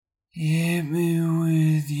Hit me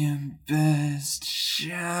with your best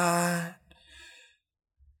shot.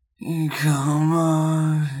 Come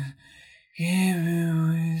on. Hit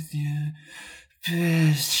me with your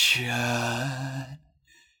best shot.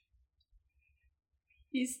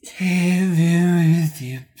 Hit me with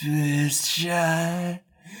your best shot.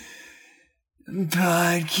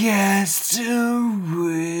 Podcast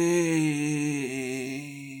away.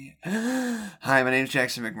 Hi, my name's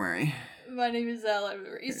Jackson McMurray. My name is Ella.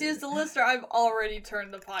 You see, as the listener, I've already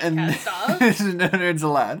turned the podcast off. No nerds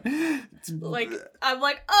allowed. I'm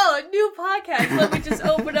like, oh, a new podcast. Let me just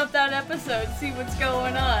open up that episode, see what's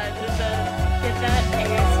going on, and then get that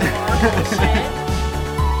ASMR shit.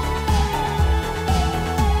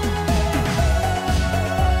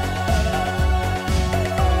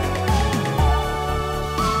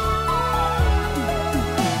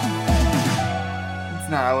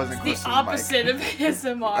 No, I wasn't close to the mic. The opposite of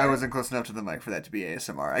ASMR. I wasn't close enough to the mic for that to be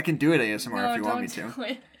ASMR. I can do it ASMR if you want me to. Do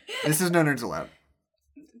it. This is No Nerds Allowed.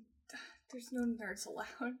 There's no nerds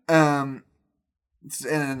allowed. And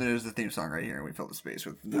then there's the theme song right here, and we fill the space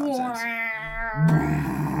with nonsense.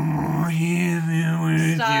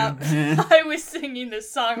 Stop. I was singing the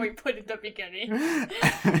song we put at the beginning.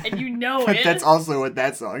 And you know but it. That's also what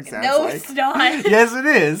that song sounds like. No, it's not. Yes, it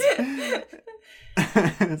is.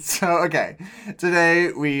 So, okay.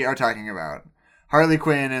 Today we are talking about Harley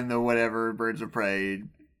Quinn and the whatever Birds of Prey,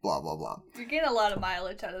 blah, blah, blah. You're getting a lot of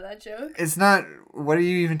mileage out of that joke. It's not... What are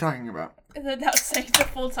you even talking about? Without saying the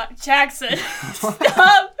full time. Jackson,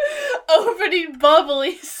 stop opening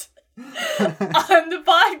bubblies on the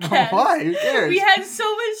podcast. Why? Who cares? We had so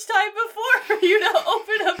much time before for you to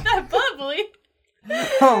open up that bubbly.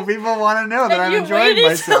 Oh, people want to know that I'm enjoying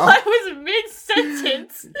myself. Till I was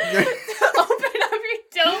mid-sentence to open up your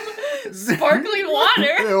dumb, sparkly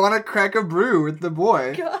water. I want to crack a brew with the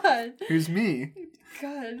boy. God. Who's me.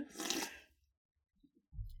 God.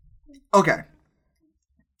 Okay.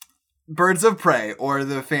 Birds of Prey, or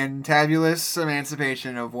the Fantabulous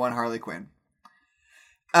Emancipation of One Harley Quinn,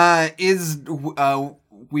 is a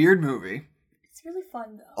weird movie. It's really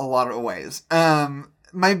fun, though. A lot of ways.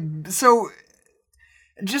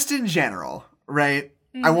 Just in general, right?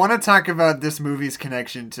 Mm-hmm. I want to talk about this movie's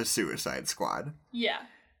connection to Suicide Squad. Yeah.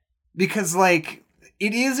 Because, it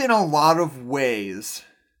is in a lot of ways...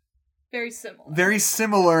 Very similar. Very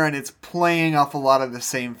similar, and it's playing off a lot of the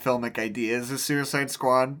same filmic ideas as Suicide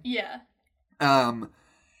Squad. Yeah. And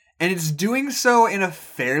it's doing so in a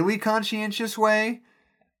fairly conscientious way.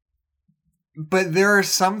 But there are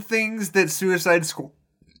some things that Suicide Squad...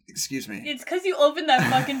 Excuse me. It's because you opened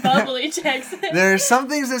that fucking bubbly, Jackson. There are some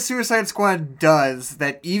things that Suicide Squad does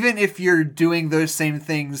that even if you're doing those same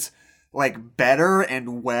things, better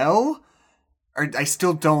and well, I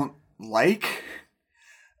still don't like.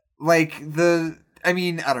 I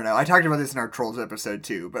don't know. I talked about this in our Trolls episode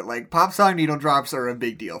too, but pop song needle drops are a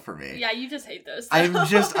big deal for me. Yeah, you just hate those.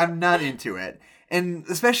 I'm not into it. And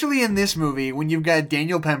especially in this movie, when you've got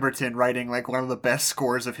Daniel Pemberton writing one of the best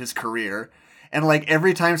scores of his career, and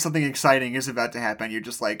every time something exciting is about to happen, you're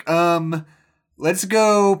just let's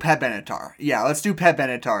go Pat Benatar. Yeah, let's do Pat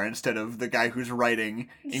Benatar instead of the guy who's writing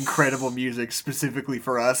incredible music specifically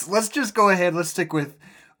for us. Let's just go ahead, let's stick with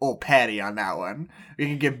old Patty on that one. We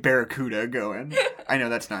can get Barracuda going. I know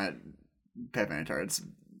that's not Pat Benatar, it's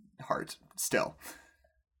Heart. Still.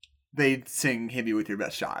 They sing Hit Me With Your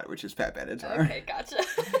Best Shot, which is Pat Benatar. Okay, gotcha.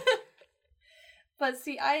 But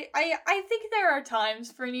see, I think there are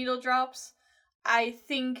times for needle drops. I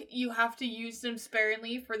think you have to use them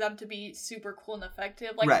sparingly for them to be super cool and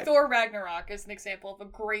effective. Right. Thor Ragnarok is an example of a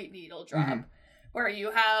great needle drop, where you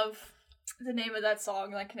have the name of that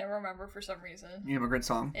song that I can never remember for some reason. Immigrant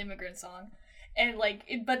Song. And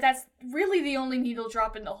but that's really the only needle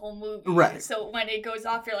drop in the whole movie. Right. So when it goes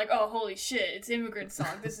off, you're like, oh, holy shit, it's Immigrant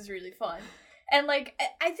Song. This is really fun. And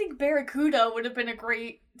I think Barracuda would have been a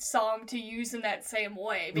great song to use in that same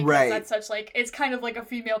way. Because that's such it's kind of like a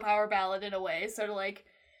female power ballad in a way. So to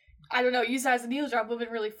I don't know, use that as a needle drop would have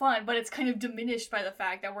been really fun, but it's kind of diminished by the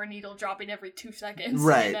fact that we're needle dropping every 2 seconds.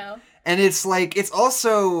 Right. You know? And it's it's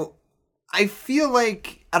also, I feel I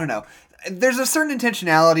don't know, there's a certain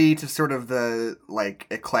intentionality to sort of the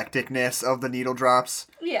eclecticness of the needle drops.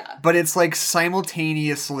 Yeah. But it's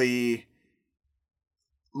simultaneously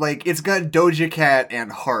it's got Doja Cat and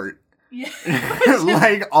Heart. Yeah.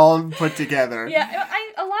 All put together. Yeah,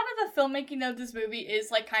 a lot of the filmmaking of this movie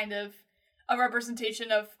is kind of a representation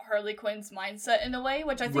of Harley Quinn's mindset in a way,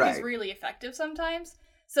 which I think is really effective sometimes.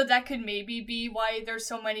 So that could maybe be why there's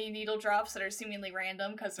so many needle drops that are seemingly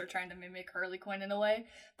random, because they're trying to mimic Harley Quinn in a way.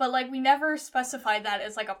 But we never specified that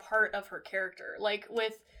as a part of her character.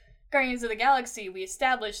 With Guardians of the Galaxy, we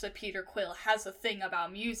established that Peter Quill has a thing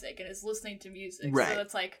about music and is listening to music. Right. So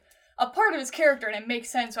that's like a part of his character, and it makes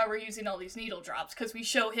sense why we're using all these needle drops, because we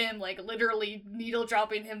show him like literally needle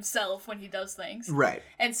dropping himself when he does things. Right.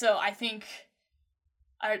 And so I think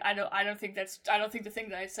I don't think the thing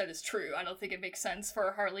that I said is true. I don't think it makes sense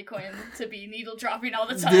for Harley Quinn to be needle dropping all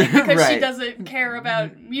the time because right. she doesn't care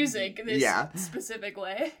about music in this specific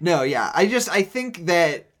way. No, yeah. I think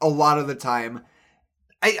that a lot of the time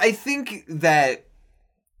I think that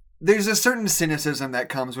there's a certain cynicism that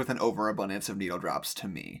comes with an overabundance of needle drops to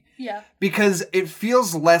me. Yeah. Because it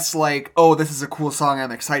feels less like, oh, this is a cool song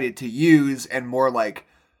I'm excited to use, and more like,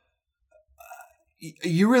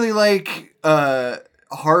 you really like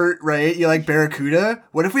Heart, right? You like Barracuda?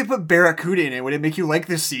 What if we put Barracuda in it? Would it make you like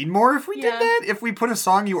this scene more if we did that? If we put a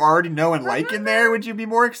song you already know and like in there, would you be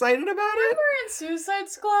more excited about it? Remember in Suicide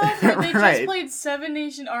Squad where they just played Seven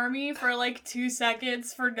Nation Army for like 2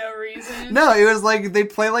 seconds for no reason? No, it was like they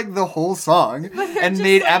play like the whole song and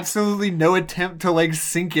made like, absolutely no attempt to like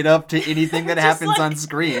sync it up to anything that happens like, on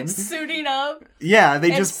screen. Suiting up. Yeah, they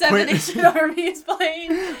and just Seven Nation Army is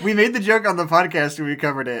playing. We made the joke on the podcast when we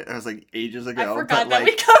covered it. It was like ages ago. I forgot that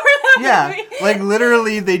we covered that movie. Like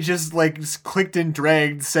literally they just like clicked and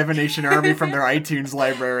dragged Seven Nation Army from their iTunes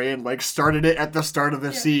library and like started it at the start of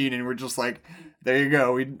the scene, and we're just like, there you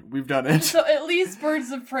go, we've done it. So at least Birds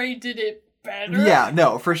of Prey did it better. Yeah,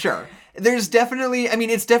 no, for sure. There's definitely, I mean,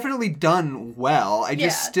 it's definitely done well. I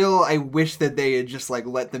wish that they had just like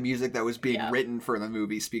let the music that was being written for the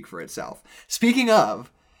movie speak for itself. Speaking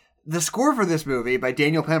of, the score for this movie by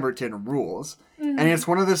Daniel Pemberton rules. Mm-hmm. And it's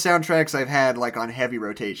one of the soundtracks I've had like on heavy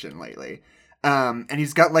rotation lately. And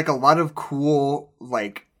he's got like a lot of cool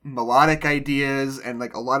like melodic ideas and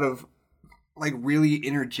like a lot of like really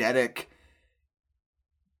energetic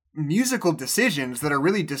musical decisions that are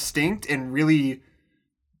really distinct and really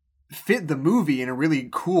fit the movie in a really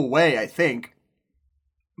cool way, I think.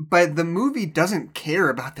 But the movie doesn't care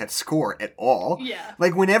about that score at all. Yeah.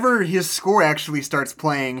 Like, whenever his score actually starts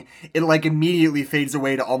playing, it, like, immediately fades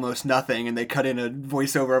away to almost nothing, and they cut in a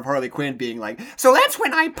voiceover of Harley Quinn being like, so that's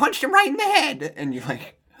when I punched him right in the head! And you're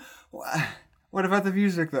like, what about the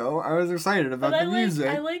music, though? I was excited about the music.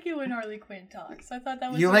 I like it when Harley Quinn talks. I thought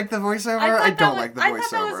that was... You like the voiceover? I don't like the voiceover. I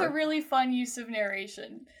thought that was a really fun use of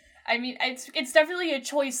narration. I mean, it's definitely a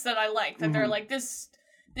choice that I like, that they're like, this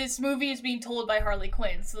movie is being told by Harley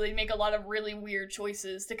Quinn, so they make a lot of really weird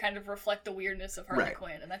choices to kind of reflect the weirdness of Harley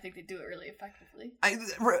Quinn, and I think they do it really effectively.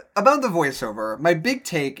 About the voiceover, my big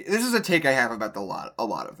take, this is a take I have about a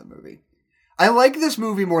lot of the movie. I like this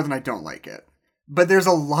movie more than I don't like it, but there's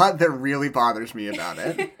a lot that really bothers me about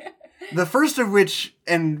it. The first of which,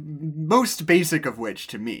 and most basic of which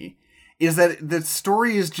to me, is that the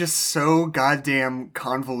story is just so goddamn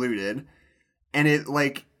convoluted, and it,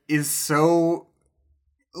 like, is so...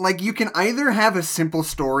 Like, you can either have a simple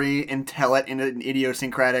story and tell it in an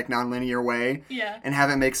idiosyncratic, nonlinear way, and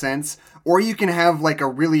have it make sense, or you can have, like, a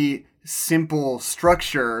really simple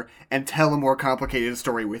structure and tell a more complicated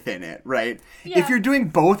story within it, right? Yeah. If you're doing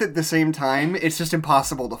both at the same time, it's just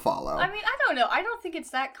impossible to follow. I mean, I don't know. I don't think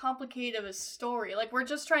it's that complicated of a story. Like, we're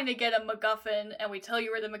just trying to get a MacGuffin, and we tell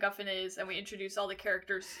you where the MacGuffin is, and we introduce all the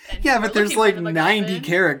characters. And yeah, but there's like 90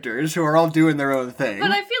 characters who are all doing their own thing.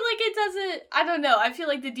 But I feel like it doesn't... I don't know. I feel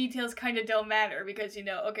like the details kind of don't matter, because, you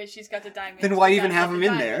know, okay, she's got the diamond. Then why even have them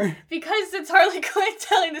in there? Because it's Harley Quinn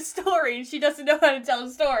telling the story, and she doesn't know how to tell a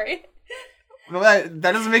story. Well, that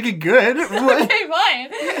doesn't make it good. Okay, fine.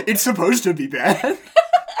 It's supposed to be bad.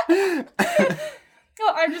 No,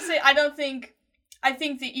 I'm just saying, I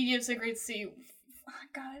think the idiosyncrasy...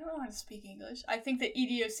 God, I don't know how to speak English. I think the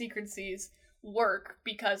idiosyncrasies work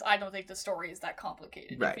because I don't think the story is that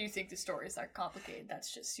complicated. Right. If you think the story is that complicated,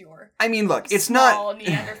 that's just your... I mean, look, it's small not...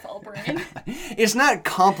 Neanderthal brain. It's not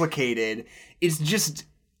complicated. It's just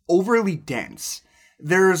overly dense.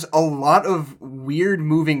 There's a lot of weird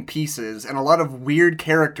moving pieces and a lot of weird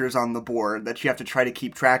characters on the board that you have to try to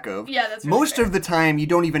keep track of. Yeah, that's really Most fair. of the time, you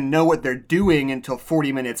don't even know what they're doing until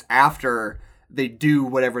 40 minutes after they do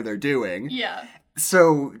whatever they're doing. Yeah.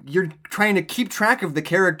 So you're trying to keep track of the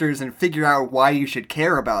characters and figure out why you should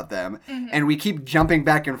care about them. Mm-hmm. And we keep jumping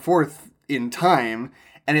back and forth in time,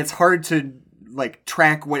 and it's hard to, like,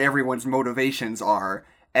 track what everyone's motivations are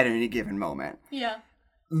at any given moment. Yeah.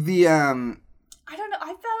 I don't know.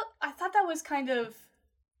 I thought that was kind of,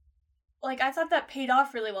 like, I thought that paid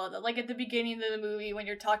off really well, though. Like, at the beginning of the movie, when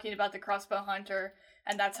you're talking about the crossbow hunter,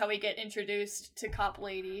 and that's how we get introduced to Cop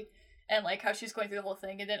Lady, and like how she's going through the whole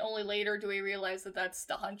thing, and then only later do we realize that that's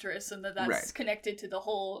the Huntress and that's connected to the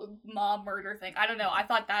whole mom murder thing. I don't know. I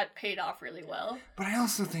thought that paid off really well. But I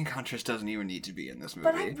also think Huntress doesn't even need to be in this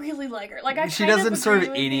movie. But I really like her. Like she doesn't serve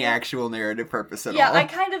any actual narrative purpose at all. Yeah, I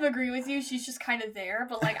kind of agree with you. She's just kind of there,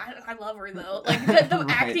 but like I love her though. Like the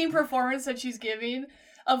acting performance that she's giving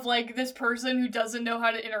of like this person who doesn't know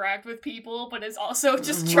how to interact with people but is also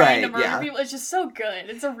just trying to murder people. It's just so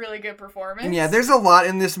good. It's a really good performance. Yeah, there's a lot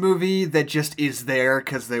in this movie that just is there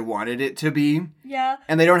because they wanted it to be. Yeah.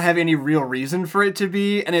 And they don't have any real reason for it to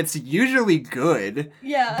be, and it's usually good.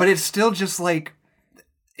 Yeah. But it's still just like,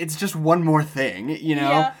 it's just one more thing, you know?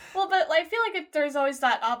 Yeah. Well, but I feel like there's always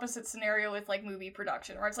that opposite scenario with like movie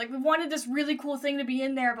production where it's like we wanted this really cool thing to be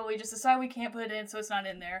in there, but we just decided we can't put it in, so it's not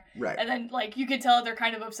in there. Right. And then like you could tell they're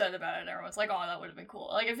kind of upset about it. And everyone's like, "Oh, that would have been cool."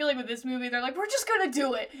 Like I feel like with this movie, they're like, "We're just gonna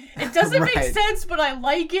do it. It doesn't make sense, but I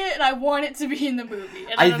like it and I want it to be in the movie."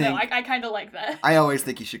 And I don't know. I kind of like that. I always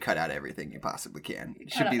think you should cut out everything you possibly can.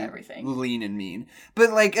 It should be everything. Lean and mean.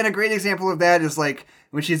 But like, and a great example of that is like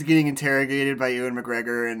when she's getting interrogated by Ewan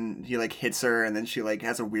McGregor and he like hits her and then she like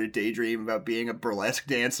has a weird daydream about being a burlesque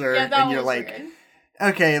dancer, and you're like, weird.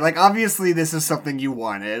 Okay, like obviously this is something you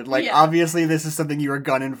wanted, like obviously this is something you were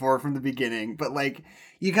gunning for from the beginning, but like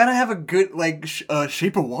you gotta have a good like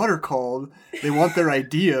Shape of Water called. They want their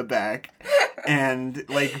idea back, and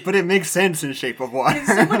like, but it makes sense in Shape of Water. Can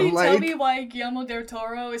somebody tell me why Guillermo del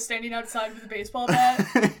Toro is standing outside with a baseball bat?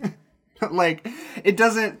 Like, it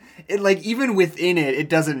doesn't, like, even within it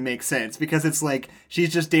doesn't make sense, because it's like,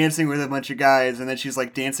 she's just dancing with a bunch of guys, and then she's,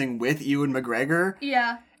 like, dancing with Ewan McGregor.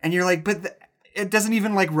 Yeah. And you're like, but it doesn't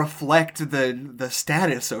even, like, reflect the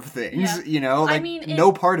status of things, you know? Like, I mean,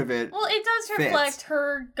 no part of it Well, it does reflect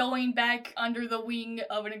her going back under the wing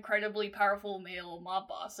of an incredibly powerful male mob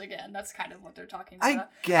boss again. That's kind of what they're talking about. I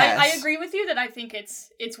guess. I agree with you that I think it's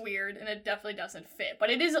weird, and it definitely doesn't fit, but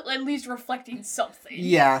it is at least reflecting something.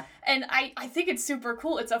 Yeah. And I think it's super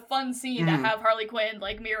cool. It's a fun scene to have Harley Quinn,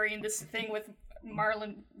 like, marrying this thing with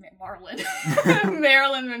Marilyn Monroe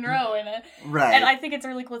in it. Right. And I think it's a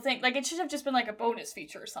really cool thing. Like, it should have just been like a bonus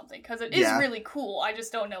feature or something, because it is really cool. I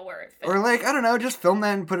just don't know where it fits. Or like, I don't know, just film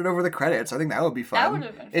that and put it over the credits. I think that would be fun. That would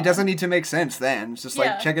have been fun. It doesn't need to make sense then. It's just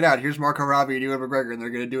like, check it out. Here's Margot Robbie and Ewan McGregor, and they're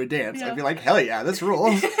going to do a dance. I'd be like, hell yeah, this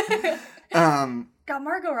rules. God,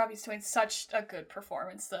 Margot Robbie's doing such a good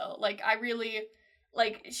performance, though. Like, I really...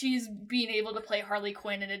 Like, she's being able to play Harley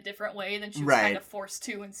Quinn in a different way than she was kind of forced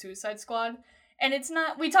to in Suicide Squad. And it's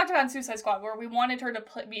not... We talked about in Suicide Squad where we wanted her to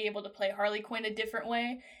be able to play Harley Quinn a different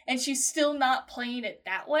way, and she's still not playing it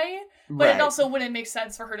that way, but it also wouldn't make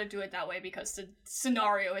sense for her to do it that way because the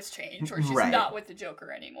scenario has changed, where she's not with the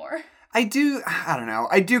Joker anymore. I don't know.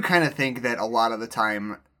 I do kind of think that a lot of the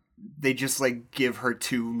time they just, like, give her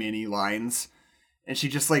too many lines, and she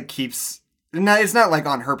just, like, keeps... No, it's not, like,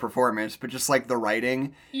 on her performance, but just, like, the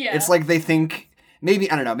writing. Yeah. It's like they think...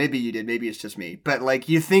 Maybe, I don't know, maybe you did, maybe it's just me. But, like,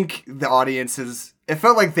 you think the audience is... It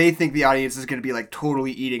felt like they think the audience is going to be, like,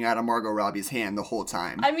 totally eating out of Margot Robbie's hand the whole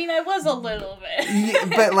time. I mean, I was a little bit. Yeah,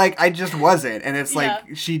 but, like, I just wasn't. And it's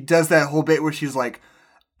like, she does that whole bit where she's like,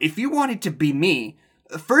 if you wanted to be me,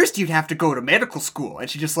 first you'd have to go to medical school. And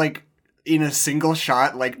she just, like... in a single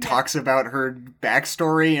shot, like, talks about her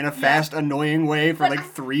backstory in a fast, annoying way for,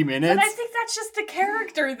 3 minutes. But I think that's just the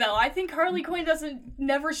character, though. I think Harley Quinn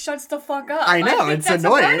never shuts the fuck up. I know, it's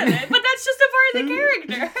annoying. A part of it, but that's just a part of the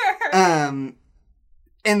character.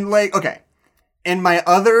 And, like, okay. And my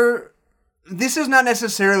other... This is not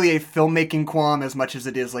necessarily a filmmaking qualm as much as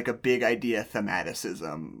it is, like, a big idea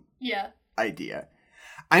thematicism idea.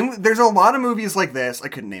 There's a lot of movies like this. I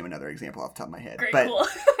couldn't name another example off the top of my head. Great, but cool.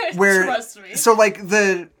 Where, trust me. So, like,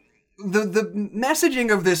 the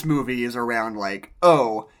messaging of this movie is around, like,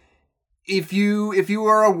 oh, if you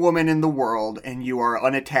are a woman in the world and you are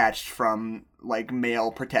unattached from, like,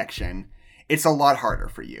 male protection, it's a lot harder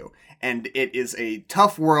for you. And it is a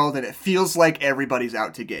tough world, and it feels like everybody's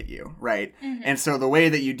out to get you, right? Mm-hmm. And so the way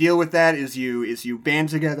that you deal with that is you band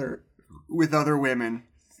together with other women.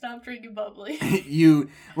 Stop drinking bubbly. You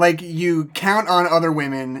count on other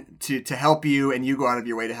women to help you, and you go out of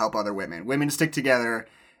your way to help other women. Women stick together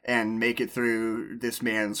and make it through this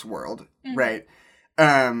man's world, right?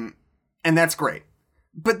 And that's great.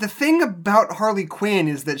 But the thing about Harley Quinn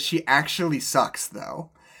is that she actually sucks, though.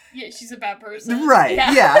 Yeah, she's a bad person. Right,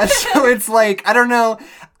 yeah. So it's like, I don't know.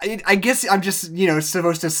 I guess I'm just,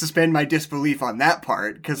 supposed to suspend my disbelief on that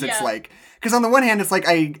part, because it's like... Because on the one hand, it's like,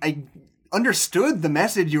 I understood the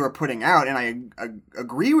message you were putting out, and I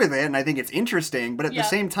agree with it, and I think it's interesting, but at the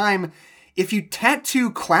same time, if you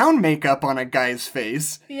tattoo clown makeup on a guy's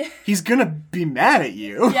face, he's gonna be mad at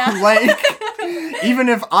you. Yeah. Like, Even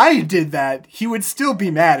if I did that, he would still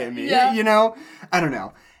be mad at me, Yeah. you know? I don't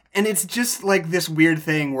know. And it's just, like, this weird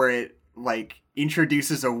thing where it, like,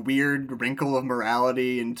 introduces a weird wrinkle of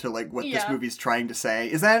morality into, like, what this movie's trying to say.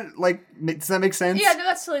 Is that, like, does that make sense? Yeah, no,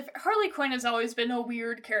 that's totally fair. Harley Quinn has always been a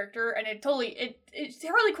weird character, and Harley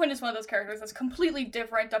Quinn is one of those characters that's completely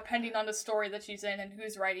different depending on the story that she's in and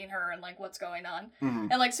who's writing her and, like, what's going on. Mm-hmm.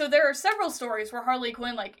 And, like, so there are several stories where Harley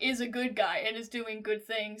Quinn, like, is a good guy and is doing good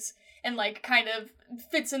things and, like, kind of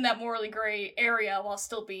fits in that morally gray area while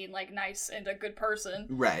still being, like, nice and a good person.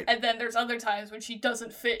 Right. And then there's other times when she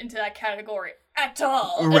doesn't fit into that category at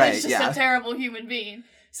all. Right, and is just a terrible human being.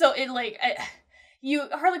 So it, like...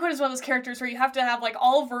 Harley Quinn is one of those characters where you have to have, like,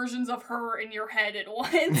 all versions of her in your head at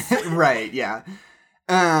once. Right, yeah.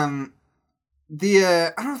 I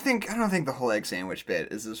don't think the whole egg sandwich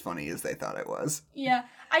bit is as funny as they thought it was. Yeah.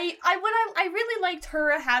 I really liked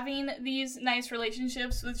her having these nice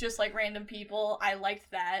relationships with just, like, random people. I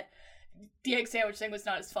liked that. The egg sandwich thing was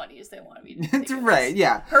not as funny as they wanted me to think it was. Right,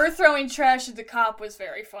 yeah. Her throwing trash at the cop was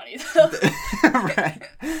very funny, though. Right.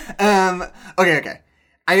 Okay.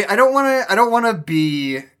 I don't want to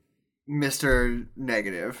be Mr.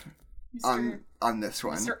 Negative on this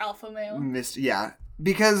one. Mr. Alpha Male. Yeah.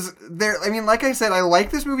 Because like I said, I like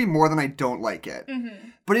this movie more than I don't like it. Mm-hmm.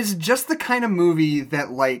 But it's just the kind of movie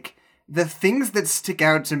that, like, the things that stick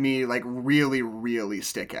out to me, like, really, really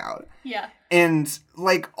stick out. Yeah. And,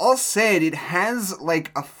 like, all said, it has,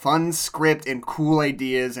 like, a fun script and cool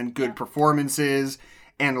ideas and good performances.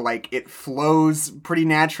 And, like, it flows pretty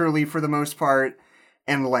naturally for the most part.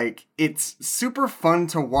 And, like, it's super fun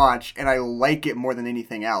to watch, and I like it more than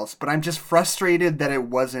anything else. But I'm just frustrated that it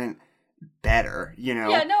wasn't better, you know?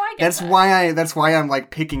 Yeah, no, I get that. That's why I'm,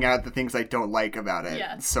 like, picking out the things I don't like about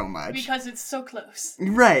it so much. Because it's so close.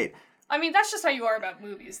 Right. I mean, that's just how you are about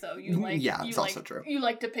movies, though. Also true. You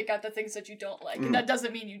like to pick out the things that you don't like, and that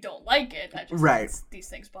doesn't mean you don't like it. That just means these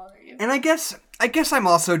things bother you. And I guess I'm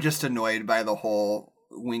also just annoyed by the whole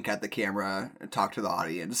wink at the camera, talk to the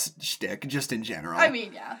audience shtick, just in general. I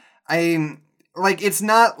mean, yeah. I'm like, it's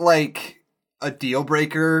not like a deal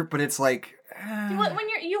breaker, but it's like when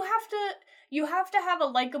you have to have a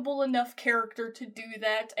likable enough character to do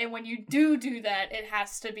that, and when you do that, it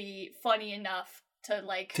has to be funny enough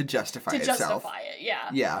to justify itself. It. Yeah.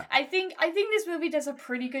 Yeah. I think this movie does a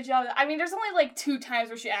pretty good job. I mean, there's only like 2 times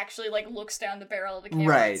where she actually like looks down the barrel of the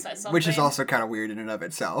camera and says something. Which is also kind of weird in and of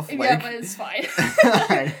itself. Yeah, but it's fine.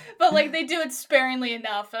 But like they do it sparingly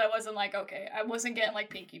enough that I wasn't like, okay, I wasn't getting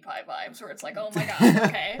like Pinkie Pie vibes where it's like, oh my god,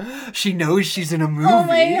 okay. She knows she's in a movie. Oh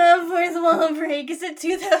my god, fourth wall break. Is it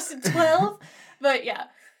 2012? But yeah.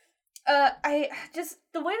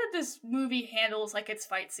 The way that this movie handles, like, its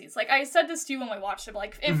fight scenes, like, I said this to you when we watched it, but,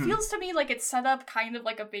 like, it feels to me like it's set up kind of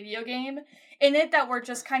like a video game, in it that we're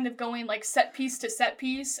just kind of going, like, set piece to set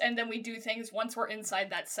piece, and then we do things once we're inside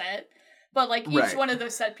that set. But, like, each one of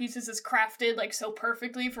those set pieces is crafted, like, so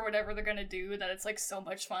perfectly for whatever they're gonna do that it's, like, so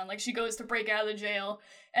much fun. Like, she goes to break out of the jail,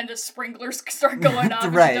 and the sprinklers start going off,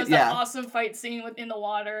 and she does that awesome fight scene in the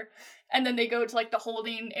water. And then they go to, like, the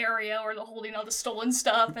holding area where they're holding all the stolen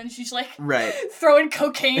stuff, and she's, like, throwing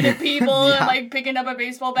cocaine at people and, like, picking up a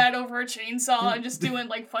baseball bat over a chainsaw and just doing,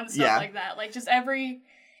 like, fun stuff like that. Like, just every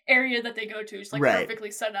area that they go to is, like,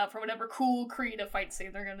 perfectly set up for whatever cool, creative fight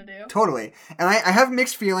scene they're gonna do. Totally. And I have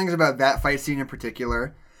mixed feelings about that fight scene in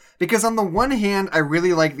particular. Because on the one hand, I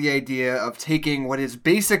really like the idea of taking what is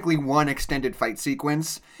basically one extended fight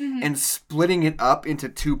sequence and splitting it up into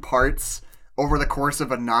 2 parts over the course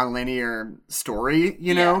of a non-linear story,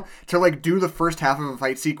 you know? To, like, do the first half of a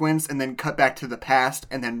fight sequence and then cut back to the past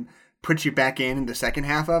and then put you back in the second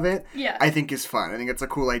half of it, I think is fun. I think it's a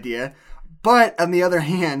cool idea. But, on the other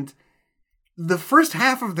hand, the first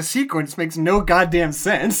half of the sequence makes no goddamn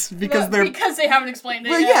sense because they haven't explained it.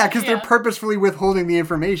 Well, yeah, because they're purposefully withholding the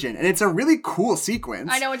information, and it's a really cool sequence.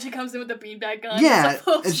 I know when she comes in with the beanbag gun. Yeah,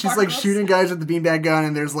 and she's like shooting guys with the beanbag gun,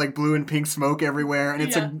 and there's like blue and pink smoke everywhere, and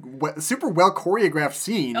it's a super well choreographed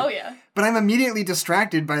scene. Oh yeah. But I'm immediately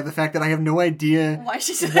distracted by the fact that I have no idea why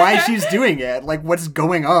she's doing it, like what's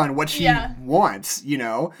going on, what she wants, you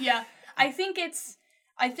know? Yeah, I think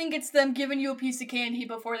it's them giving you a piece of candy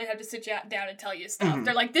before they have to sit down and tell you stuff.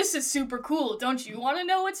 They're like, this is super cool. Don't you want to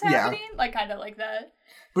know what's happening? Like, kind of like that.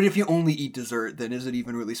 But if you only eat dessert, then is it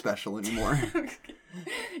even really special anymore?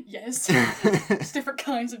 Yes. There's different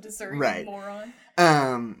kinds of dessert, you moron.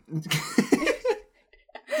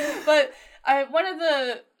 But I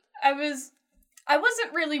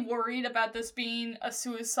wasn't really worried about this being a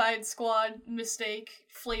Suicide Squad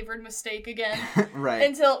flavored mistake again. Right.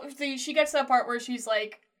 Until she gets to that part where she's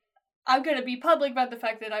like, I'm gonna be public about the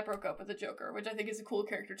fact that I broke up with the Joker, which I think is a cool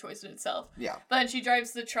character choice in itself. Yeah. But then she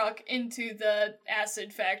drives the truck into the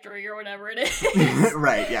acid factory or whatever it is.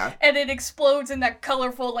 Right, yeah. And it explodes in that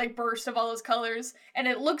colorful, like, burst of all those colors. And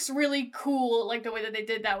it looks really cool, like, the way that they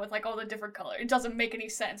did that with, like, all the different colors. It doesn't make any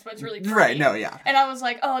sense, but it's really pretty. Right, no, yeah. And I was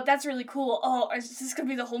like, oh, that's really cool. Oh, is this gonna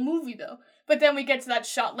be the whole movie, though? But then we get to that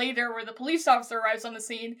shot later where the police officer arrives on the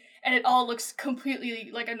scene, and it all looks completely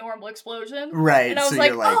like a normal explosion. Right. And I was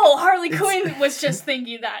like, oh, Harley Quinn was just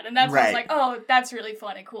thinking that. And that's why I was like, oh, that's really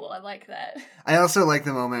fun and cool. I like that. I also like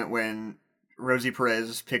the moment when Rosie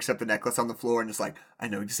Perez picks up the necklace on the floor and is like, I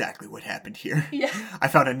know exactly what happened here. Yeah. I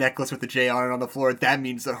found a necklace with a J on it on the floor. That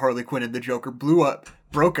means that Harley Quinn and the Joker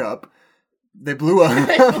broke up. They blew up.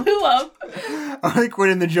 They blew up. Harley Quinn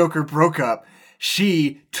and the Joker broke up.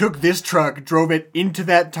 She took this truck, drove it into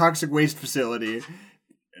that toxic waste facility.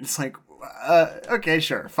 It's like, okay,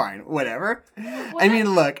 sure, fine, whatever. I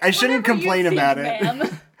mean, look, I shouldn't complain about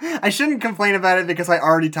it. I shouldn't complain about it because I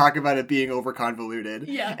already talk about it being over-convoluted.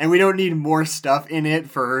 Yeah. And we don't need more stuff in it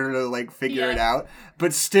for her to, like, figure it out.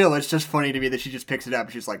 But still, it's just funny to me that she just picks it up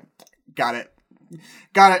and she's like, got it.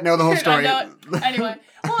 Got it, know the whole story. Anyway.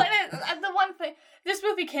 Well, and the one thing... This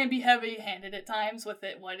movie can be heavy-handed at times with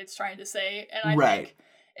what it's trying to say, and I think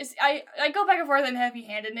I go back and forth on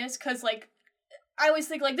heavy-handedness because, like, I always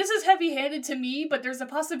think, like, this is heavy-handed to me, but there's a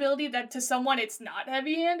possibility that to someone it's not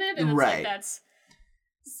heavy-handed, and it's like that's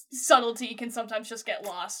subtlety can sometimes just get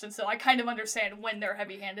lost, and so I kind of understand when they're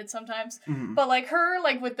heavy-handed sometimes. Mm-hmm. But, like, her,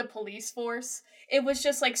 like, with the police force, it was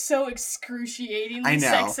just, like, so excruciatingly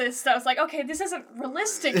sexist. I was like, okay, this isn't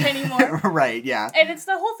realistic anymore. Right, yeah. And it's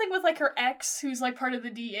the whole thing with, like, her ex, who's, like, part of the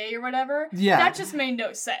DA or whatever. Yeah. That just made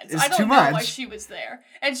no sense. It's I don't too know much. why she was there.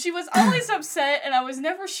 And she was always upset, and I was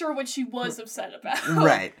never sure what she was upset about.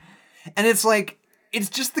 Right. And it's like, it's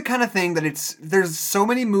just the kind of thing that there's so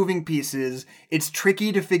many moving pieces, it's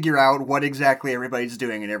tricky to figure out what exactly everybody's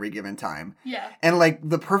doing at every given time. Yeah. And, like,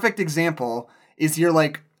 the perfect example is you're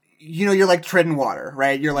like treading water,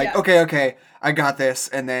 right? You're like, okay, I got this.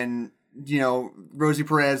 And then, Rosie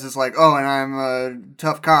Perez is like, oh, and I'm a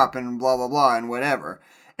tough cop and blah, blah, blah, and whatever.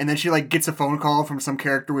 And then she, like, gets a phone call from some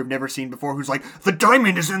character we've never seen before who's like, the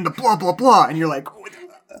diamond is in the blah, blah, blah. And you're like,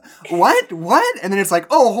 what? And then it's like,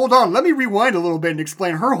 oh, hold on, let me rewind a little bit and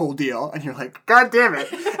explain her whole deal. And you're like, God damn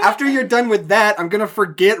it. After you're done with that, I'm going to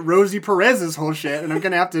forget Rosie Perez's whole shit, and I'm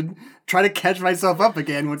going to have to try to catch myself up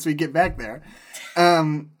again once we get back there.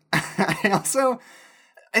 I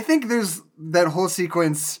think there's that whole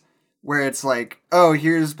sequence where it's like, oh,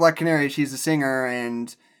 here's Black Canary, she's a singer,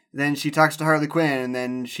 and then she talks to Harley Quinn, and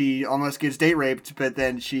then she almost gets date raped, but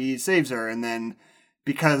then she saves her, and then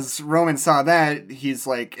because Roman saw that, he's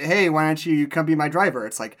like, hey, why don't you come be my driver?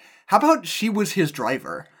 It's like, how about she was his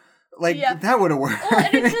driver? Like, that would have worked. Well,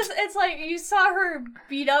 and it's like, you saw her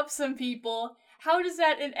beat up some people. How does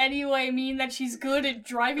that in any way mean that she's good at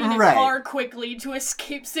driving a car quickly to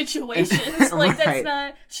escape situations? Like,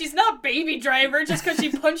 she's not Baby Driver just because she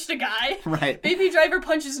punched a guy. Right. Baby Driver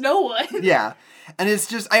punches no one. Yeah. And it's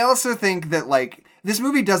just, I also think that, like, this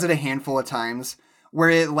movie does it a handful of times where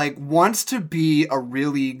it, like, wants to be a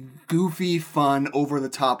really goofy, fun,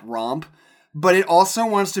 over-the-top romp, but it also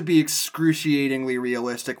wants to be excruciatingly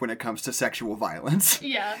realistic when it comes to sexual violence.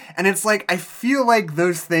 Yeah. And it's like, I feel like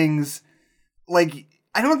those things... Like,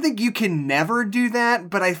 I don't think you can never do that,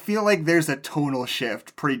 but I feel like there's a tonal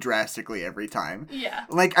shift pretty drastically every time. Yeah.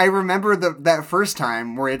 Like, I remember that first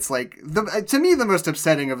time where it's like, to me, the most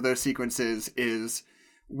upsetting of those sequences is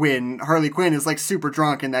when Harley Quinn is, like, super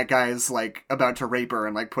drunk and that guy is, like, about to rape her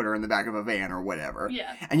and, like, put her in the back of a van or whatever.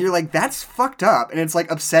 Yeah. And you're like, that's fucked up. And it's, like,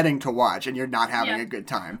 upsetting to watch and you're not having a good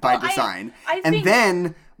time by design. I think... And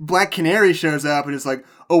then Black Canary shows up and it's like,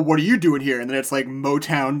 oh, what are you doing here? And then it's like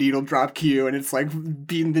Motown needle drop cue and it's like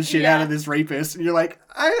beating the shit out of this rapist. And you're like,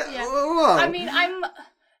 I mean,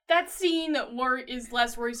 that scene is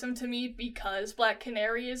less worrisome to me because Black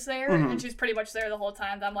Canary is there and she's pretty much there the whole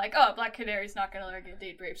time. I'm like, oh, Black Canary's not going to let her get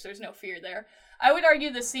date raped, so there's no fear there. I would argue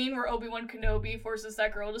the scene where Obi-Wan Kenobi forces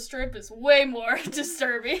that girl to strip is way more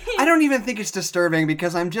disturbing. I don't even think it's disturbing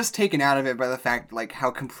because I'm just taken out of it by the fact, like, how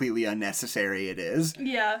completely unnecessary it is.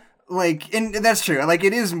 Yeah. Like, and that's true. Like,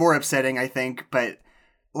 it is more upsetting, I think, but,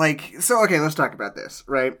 like, so, okay, let's talk about this,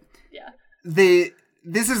 right? Yeah.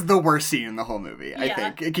 This is the worst scene in the whole movie, I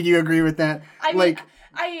think. Can you agree with that?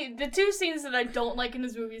 I mean, the two scenes that I don't like in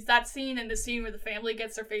this movie is that scene and the scene where the family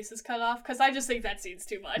gets their faces cut off, because I just think that scene's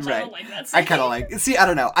too much. Right. I don't like that scene. I kind of like... See, I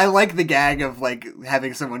don't know. I like the gag of, like,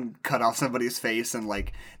 having someone cut off somebody's face and,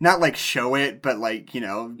 like, not, like, show it, but, like,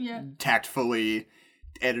 tactfully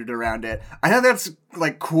edited around it. I thought that's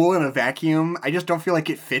like cool in a vacuum. I just don't feel like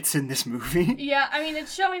it fits in this movie. Yeah, I mean,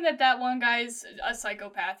 it's showing that one guy's a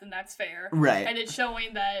psychopath, and that's fair. Right. And it's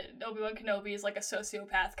showing that Obi-Wan Kenobi is like a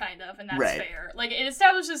sociopath, kind of, and that's right. fair. Like, it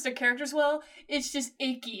establishes their characters well. It's just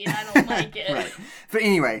icky, and I don't like it. Right. But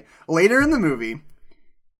anyway, later in the movie,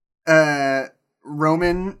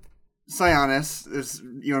 Roman Sionis is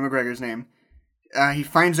Ewan McGregor's name. He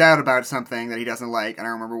finds out about something that he doesn't like. I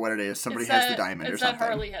don't remember what it is. Somebody has the diamond or something.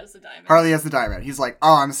 Harley has the diamond. Harley has the diamond. He's like,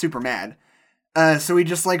 oh, I'm super mad. So he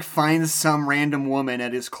just, like, finds some random woman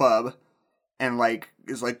at his club and, like,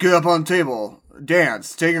 is like, get up on the table,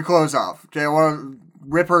 dance, take your clothes off. I want to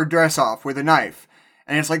rip her dress off with a knife.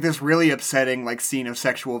 And it's, like, this really upsetting, like, scene of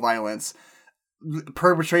sexual violence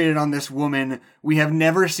perpetrated on this woman we have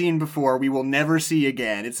never seen before, we will never see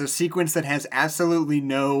again. It's a sequence that has absolutely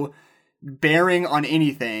no bearing on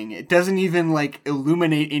anything. It doesn't even, like,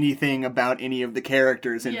 illuminate anything about any of the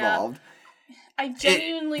characters involved. Yeah. I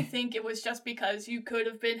genuinely think it was just because you could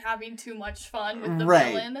have been having too much fun with the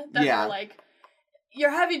villain. That you're like,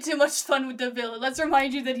 you're having too much fun with the villain. Let's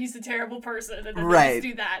remind you that he's a terrible person. And then they just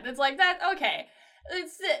do that. And it's like, that, okay.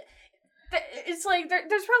 It's like, there's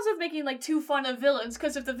problems with making, like, too fun of villains,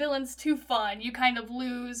 because if the villain's too fun, you kind of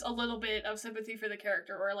lose a little bit of sympathy for the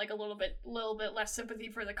character, or, like, a little bit less sympathy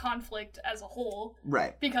for the conflict as a whole.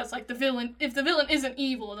 Right. Because, like, if the villain isn't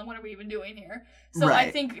evil, then what are we even doing here? So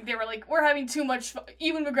I think they were like, we're having too much fun.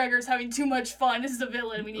 Ewan McGregor's having too much fun. This is a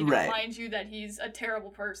villain. We need to remind you that he's a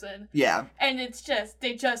terrible person. Yeah. And it's just,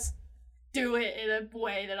 they just do it in a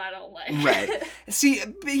way that I don't like. Right. See,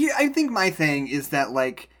 I think my thing is that,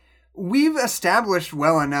 like, we've established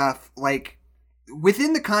well enough, like,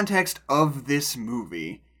 within the context of this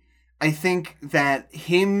movie, I think that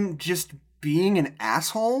him just being an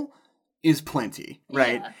asshole is plenty,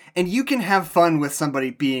 right? Yeah. And you can have fun with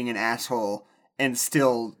somebody being an asshole and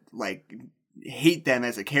still, like, hate them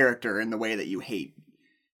as a character in the way that you hate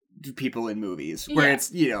people in movies, where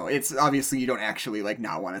it's, you know, it's obviously you don't actually, like,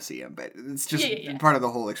 not want to see them, but it's just part of the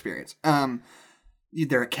whole experience.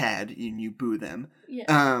 They're a cad and you boo them.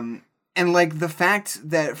 Yeah. And, like, the fact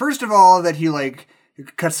that, first of all, that he, like,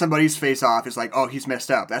 cuts somebody's face off is like, oh, he's messed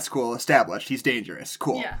up. That's cool. Established. He's dangerous.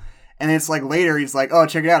 Cool. Yeah. And it's like later he's like, oh,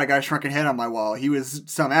 check it out. I got a shrunken head on my wall. He was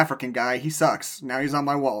some African guy. He sucks. Now he's on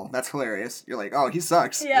my wall. That's hilarious. You're like, oh, he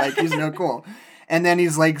sucks. Yeah. Like, he's no cool. And then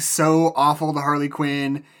he's, like, so awful to Harley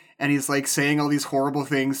Quinn. And he's, like, saying all these horrible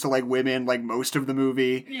things to, like, women, like, most of the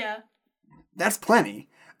movie. Yeah. That's plenty.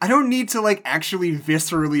 I don't need to, like, actually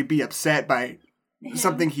viscerally be upset by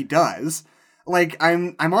something he does. Like,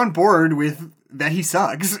 I'm on board with that he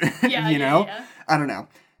sucks. Yeah, you know? Yeah. I don't know.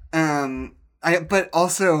 But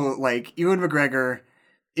also, like, Ewan McGregor,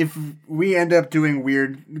 if we end up doing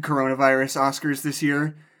weird coronavirus Oscars this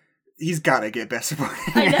year, he's gotta get Best Supporting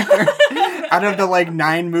Actor. Out of the, like,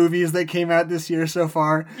 9 movies that came out this year so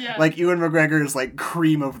far, like, Ewan McGregor is, like,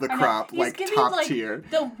 cream of the crop, like, top tier.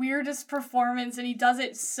 The weirdest performance, and he does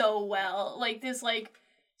it so well. Like, this, like,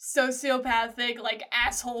 sociopathic, like,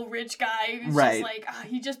 asshole rich guy who's just like,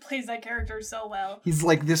 he just plays that character so well. He's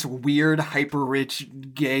like this weird, hyper-rich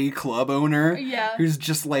gay club owner who's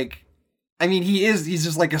just like, I mean, he's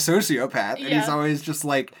just like a sociopath, and he's always just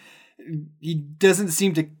like, he doesn't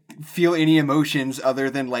seem to feel any emotions other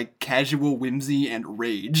than, like, casual whimsy and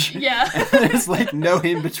rage. Yeah. And there's, like, no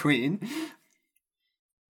in-between.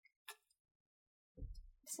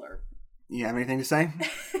 Slurp. You have anything to say?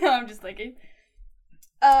 I'm just thinking.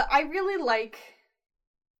 I really like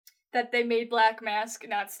that they made Black Mask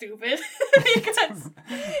not stupid. Because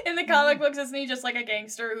in the comic books, isn't he just like a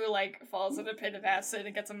gangster who, like, falls in a pit of acid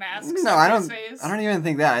and gets a mask stuck in his face? I don't even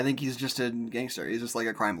think that. I think he's just a gangster. He's just like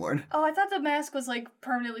a crime lord. Oh, I thought the mask was, like,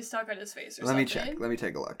 permanently stuck on his face or something. Let me check. Let me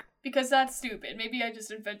take a look. Because that's stupid. Maybe I just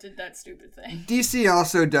invented that stupid thing. DC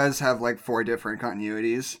also does have, like, 4 different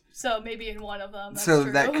continuities. So maybe in one of them, that's true.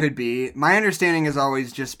 That could be. My understanding has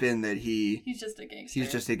always just been that he's just a gangster. He's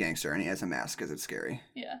just a gangster, and he has a mask because it's scary.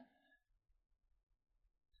 Yeah.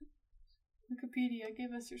 Wikipedia,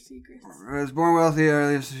 give us your secrets. I was born wealthy,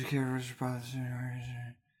 early secure,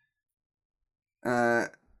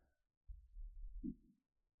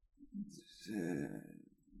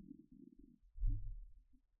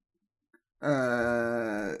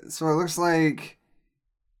 so it looks like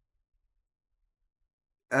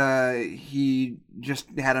he just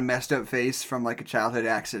had a messed up face from, like, a childhood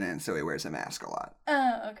accident, so he wears a mask a lot.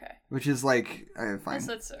 Oh, okay. Which is, like, fine.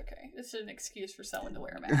 That's okay. it's an excuse for someone to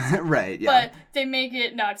wear a mask. Right, yeah. But they make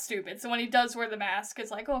it not stupid. So when he does wear the mask,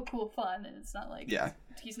 it's like, oh, cool, fun. And it's not like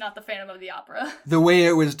he's not the Phantom of the Opera. The way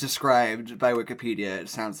it was described by Wikipedia, it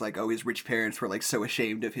sounds like, oh, his rich parents were, like, so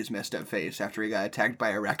ashamed of his messed up face after he got attacked by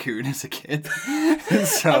a raccoon as a kid.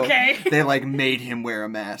 So they, like, made him wear a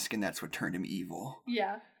mask, and that's what turned him evil.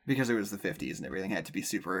 Yeah. Because it was the 50s and everything had to be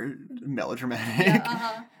super melodramatic.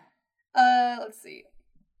 Yeah, let's see.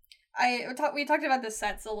 We talked about the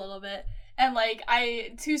sets a little bit, and like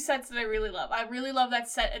two sets that I really love. I really love that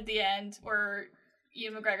set at the end where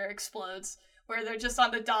Ian McGregor explodes, where they're just on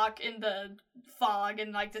the dock in the fog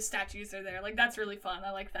and like the statues are there. Like that's really fun.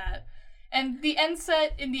 I like that. And the end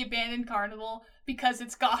set in the abandoned carnival, because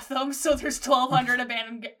it's Gotham, so there's 1,200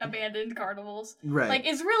 abandoned carnivals. Right. Like,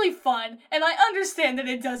 it's really fun, and I understand that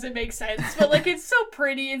it doesn't make sense, but, like, it's so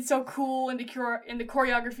pretty and so cool, and the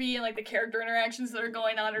choreography and, like, the character interactions that are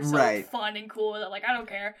going on are so fun and cool that, like, I don't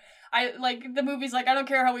care. The movie's like, I don't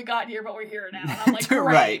care how we got here, but we're here now. And I'm like,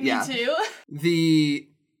 great, me too. The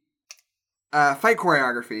fight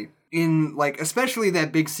choreography in, like, especially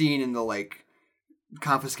that big scene in the, like,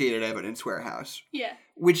 confiscated evidence warehouse. Yeah.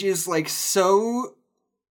 Which is, like, so,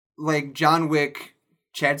 like, John Wick,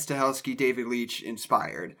 Chad Stahelski, David Leitch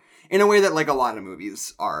inspired. In a way that, like, a lot of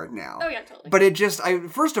movies are now. Oh, yeah, totally. But it just,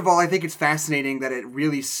 first of all, I think it's fascinating that it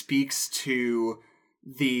really speaks to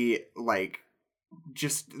the, like,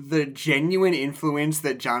 just the genuine influence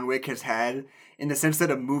that John Wick has had, in the sense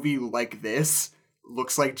that a movie like this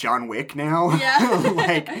looks like John Wick now. Yeah.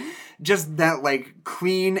 Like, just that, like,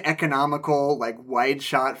 clean, economical, like, wide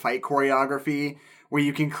shot fight choreography where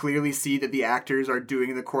you can clearly see that the actors are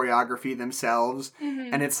doing the choreography themselves.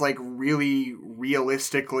 Mm-hmm. And it's, like, really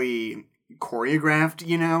realistically choreographed,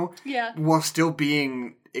 you know? Yeah. While still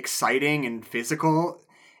being exciting and physical.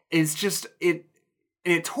 It's just, it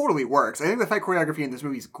totally works. I think the fight choreography in this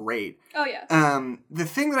movie is great. Oh, yeah. The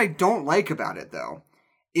thing that I don't like about it, though,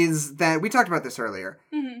 is that, we talked about this earlier,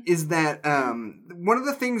 is that one of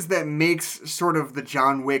the things that makes sort of the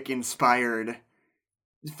John Wick-inspired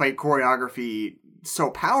fight choreography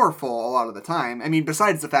so powerful a lot of the time, I mean,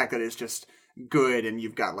 besides the fact that it's just good and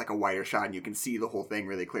you've got, like, a wider shot and you can see the whole thing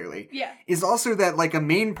really clearly, is also that, like, a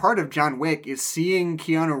main part of John Wick is seeing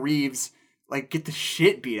Keanu Reeves, like, get the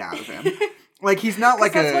shit beat out of him. Like, he's not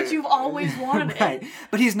like that's what you've always wanted. Right.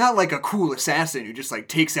 But he's not like a cool assassin who just, like,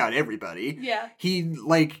 takes out everybody. Yeah. He,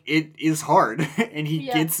 like, it is hard. And he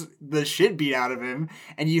gets the shit beat out of him.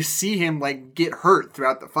 And you see him, like, get hurt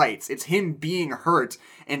throughout the fights. It's him being hurt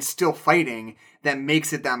and still fighting that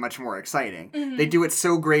makes it that much more exciting. Mm-hmm. They do it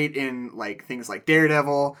so great in, like, things like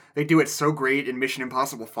Daredevil. They do it so great in Mission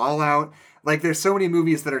Impossible Fallout. Like, there's so many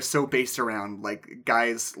movies that are so based around, like,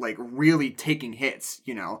 guys, like, really taking hits,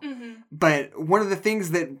 you know? Mm-hmm. But one of the things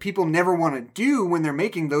that people never want to do when they're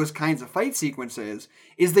making those kinds of fight sequences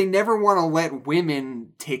is they never want to let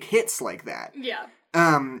women take hits like that. Yeah.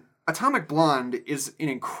 Atomic Blonde is an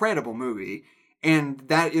incredible movie, and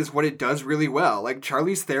that is what it does really well. Like,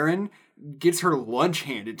 Charlize Theron gets her lunch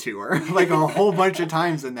handed to her, like, a whole bunch of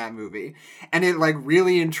times in that movie. And it, like,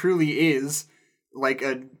 really and truly is like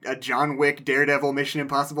a John Wick, Daredevil, Mission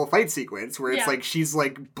Impossible fight sequence where it's like she's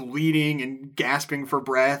like bleeding and gasping for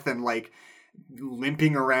breath and like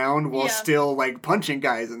limping around while still like punching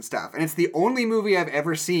guys and stuff. And it's the only movie I've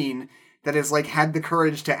ever seen that has like had the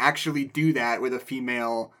courage to actually do that with a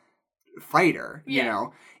female fighter, you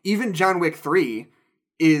know? Even John Wick 3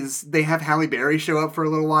 they have Halle Berry show up for a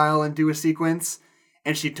little while and do a sequence,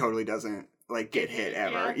 and she totally doesn't like get hit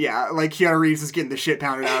ever. Yeah, like Keanu Reeves is getting the shit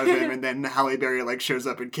pounded out of him, and then Halle Berry like shows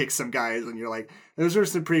up and kicks some guys, and you're like, those are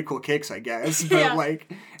some pretty cool kicks, I guess. But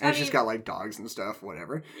like, and she's got like dogs and stuff,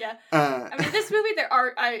 whatever. Yeah. I mean, this movie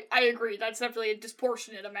I agree, that's definitely a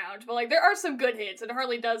disproportionate amount, but like there are some good hits, and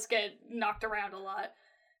Harley does get knocked around a lot.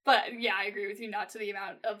 But yeah, I agree with you, not to the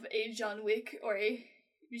amount of a John Wick or a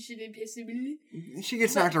Mission Impossible. She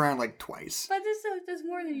gets knocked around like twice. But that's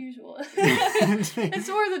more than usual. It's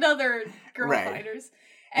more than other girl fighters.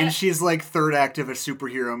 And she's like third act of a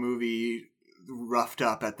superhero movie, roughed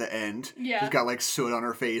up at the end. Yeah. She's got like soot on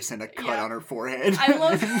her face and a cut on her forehead. I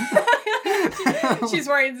love she's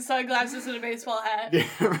wearing the sunglasses and a baseball hat.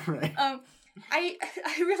 Yeah, right. I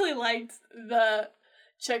really liked the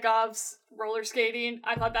Chekhov's roller skating.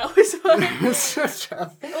 I thought that was fun.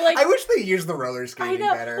 Like, I wish they used the roller skating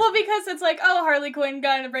better. Well, because it's like, oh, Harley Quinn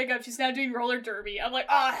got in a breakup. She's now doing roller derby. I'm like,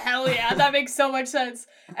 oh, hell yeah. That makes so much sense.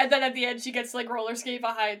 And then at the end, she gets to, like, roller skate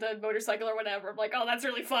behind the motorcycle or whatever. I'm like, oh, that's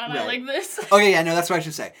really fun. Right. I like this. Okay, yeah, no, that's what I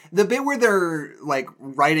should say. The bit where they're, like,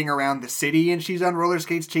 riding around the city and she's on roller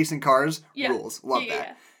skates chasing cars, rules. Love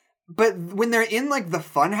that. But when they're in, like, the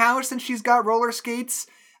fun house and she's got roller skates,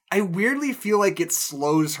 I weirdly feel like it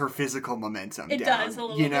slows her physical momentum down. It does a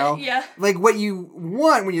little bit, yeah. Like, what you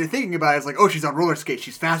want when you're thinking about it is like, oh, she's on roller skates,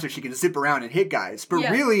 she's faster, she can zip around and hit guys. But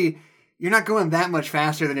really, you're not going that much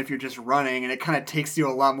faster than if you're just running, and it kind of takes you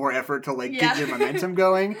a lot more effort to, like, get your momentum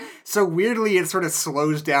going. So weirdly, it sort of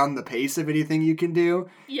slows down the pace of anything you can do.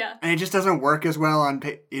 Yeah. And it just doesn't work as well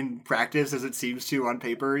in practice as it seems to on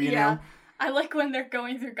paper, you know? I like when they're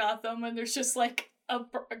going through Gotham and there's just, like,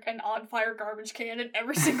 an on-fire garbage can in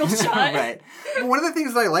every single shot. Right. But one of the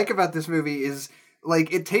things that I like about this movie is,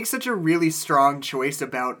 like, it takes such a really strong choice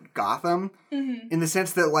about Gotham in the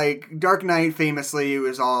sense that, like, Dark Knight famously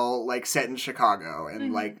was all, like, set in Chicago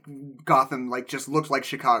and, like, Gotham, like, just looked like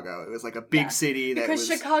Chicago. It was, like, a big city that because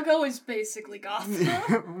Chicago is basically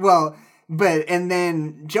Gotham. Well, and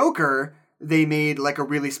then Joker, they made, like, a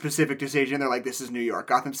really specific decision. They're like, this is New York.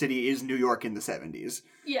 Gotham City is New York in the 70s.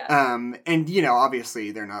 Yeah. And, you know,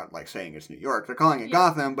 obviously they're not, like, saying it's New York. They're calling it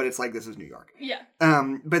Gotham, but it's like, this is New York. Yeah.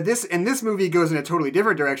 But this movie goes in a totally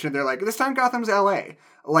different direction. They're like, this time Gotham's LA.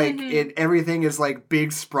 Like, everything is, like,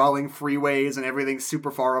 big, sprawling freeways, and everything's super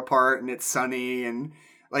far apart, and it's sunny, and,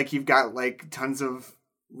 like, you've got, like, tons of,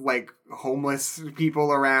 like, homeless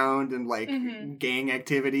people around and, like, gang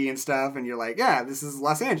activity and stuff, and you're like, yeah, this is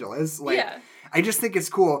Los Angeles. Like, I just think it's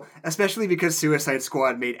cool, especially because Suicide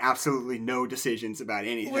Squad made absolutely no decisions about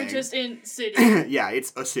anything. We're just in city. Yeah,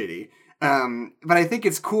 it's a city. But I think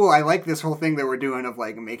it's cool. I like this whole thing that we're doing of,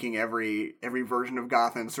 like, making every version of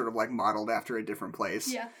Gotham sort of, like, modeled after a different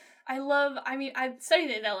place. Yeah. I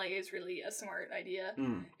studied in LA is really a smart idea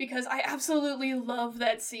because I absolutely love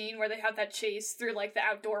that scene where they have that chase through, like, the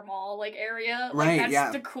outdoor mall, like, area. Like,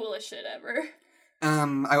 that's the coolest shit ever.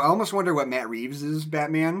 I almost wonder what Matt Reeves is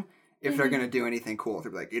Batman, if they're gonna do anything cool. If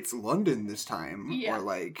they're like, it's London this time. Yeah. Or,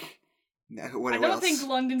 like, I don't think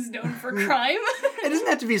London's known for crime. It doesn't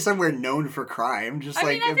have to be somewhere known for crime, just, like, a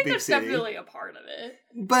big city. I think that's definitely a part of it.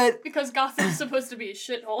 But because Gotham's supposed to be a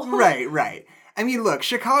shithole. Right. I mean, look,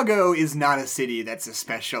 Chicago is not a city that's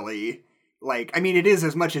especially, like, I mean, it is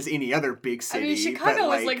as much as any other big city. I mean, Chicago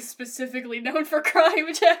is, like, specifically known for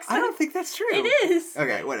crime, Jackson. I don't think that's true. It is.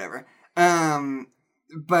 Okay, whatever.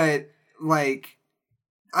 But, like,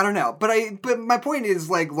 I don't know. But my point is,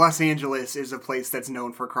 like, Los Angeles is a place that's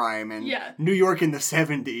known for crime, and New York in the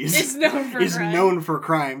 70s is known for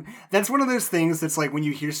crime. That's one of those things that's, like, when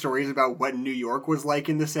you hear stories about what New York was like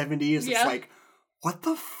in the 70s, it's like, what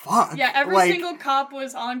the fuck? Yeah, every single cop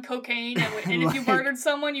was on cocaine, and if you murdered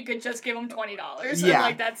someone, you could just give them $20. Yeah.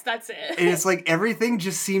 And, like, that's it. And it's like, everything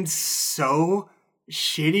just seemed so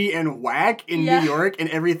shitty and whack in New York, and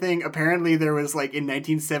everything, apparently there was, like, in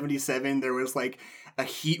 1977, there was, like, a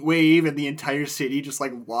heat wave and the entire city just,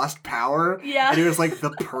 like, lost power. Yeah. And it was like the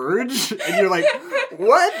Purge. And you're like,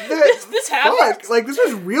 what the this happened? Like, this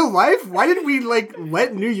was real life? Why did we, like,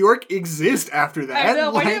 let New York exist after that? I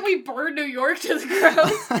know. Why didn't we burn New York to the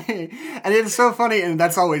ground? And it's so funny, and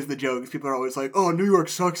that's always the jokes. People are always like, oh, New York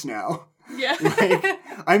sucks now. Yeah. Like,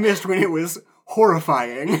 I missed when it was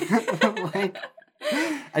horrifying. Like,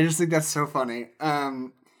 I just think that's so funny.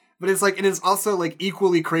 But it's like, it is also, like,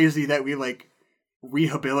 equally crazy that we, like,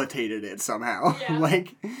 rehabilitated it somehow. Yeah.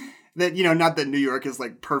 Like, that, you know, not that New York is,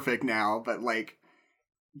 like, perfect now, but, like,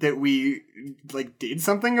 that we, like, did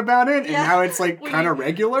something about it, and now it's, like, kind of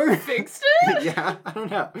regular. Fixed it? Yeah, I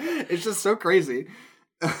don't know. It's just so crazy.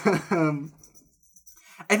 I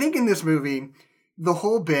think in this movie, the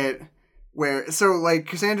whole bit where, so, like,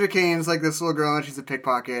 Cassandra Cain's, like, this little girl, and she's a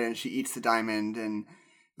pickpocket, and she eats the diamond, and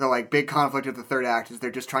the, like, big conflict of the third act is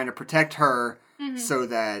they're just trying to protect her so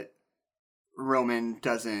that Roman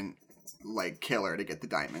doesn't, like, kill her to get the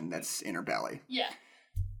diamond that's in her belly. Yeah.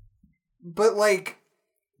 But, like,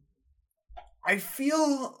 I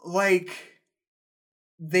feel like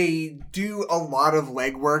they do a lot of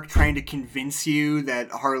legwork trying to convince you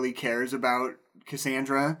that Harley cares about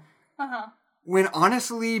Cassandra. Uh-huh. When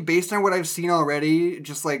honestly, based on what I've seen already,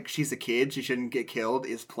 just like, she's a kid, she shouldn't get killed,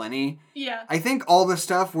 is plenty. Yeah. I think all the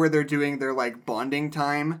stuff where they're doing their, like, bonding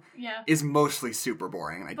time is mostly super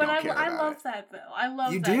boring, and I don't care about it. But I love that, though. I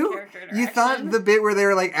love that character interaction. You thought the bit where they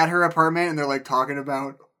were, like, at her apartment, and they're, like, talking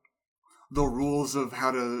about the rules of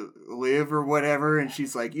how to live or whatever, and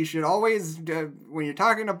she's like, you should always, when you're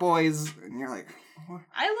talking to boys, and you're like, what?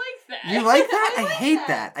 I like that. You like that? I hate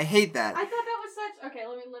that. I hate that. I thought that was such... Okay,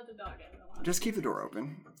 let me let the dog in. Just keep the door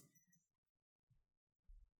open.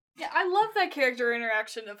 Yeah, I love that character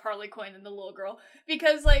interaction of Harley Quinn and the little girl,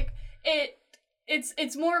 because, like,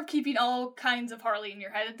 it's more of keeping all kinds of Harley in your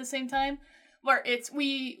head at the same time, where it's,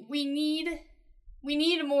 we need we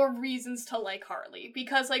need more reasons to like Harley,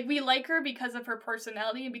 because, like, we like her because of her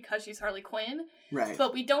personality and because she's Harley Quinn. Right.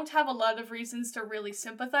 But we don't have a lot of reasons to really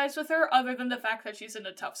sympathize with her, other than the fact that she's in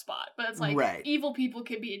a tough spot. But it's like, evil people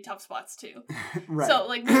can be in tough spots too. Right. So,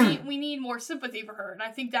 like, we need more sympathy for her, and I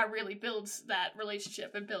think that really builds that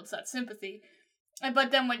relationship and builds that sympathy.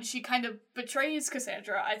 But then when she kind of betrays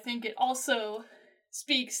Cassandra, I think it also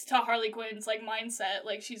speaks to Harley Quinn's, like, mindset.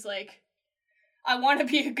 Like, she's like, I want to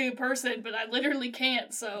be a good person, but I literally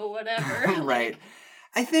can't, so whatever. Right.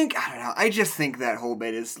 I don't know, I just think that whole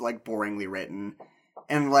bit is, like, boringly written.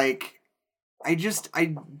 And, like, it just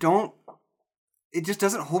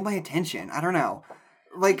doesn't hold my attention. I don't know.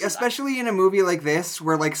 Like, especially in a movie like this,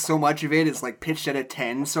 where, like, so much of it is, like, pitched at a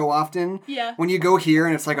 10 so often. Yeah. When you go here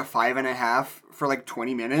and it's, like, a 5.5 for, like,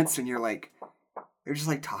 20 minutes, and you're, like, they're just,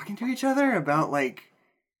 like, talking to each other about, like,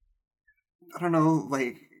 I don't know,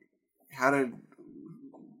 like,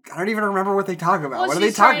 I don't even remember what they talk about. What are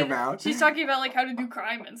they talking about? She's talking about, like, how to do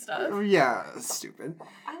crime and stuff. Yeah, stupid.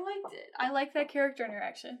 I liked it. I like that character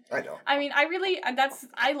interaction. I don't. I mean,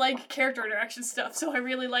 I like character interaction stuff, so I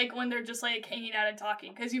really like when they're just, like, hanging out and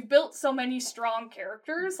talking, because you've built so many strong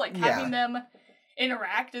characters, like, having them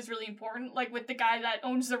interact is really important. Like, with the guy that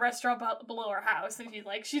owns the restaurant below our house, and he's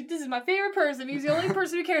like, this is my favorite person, he's the only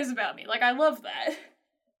person who cares about me. Like, I love that.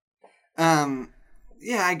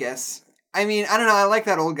 Yeah, I guess. I mean, I don't know, I like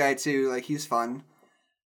that old guy too, like, he's fun.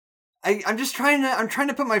 I'm trying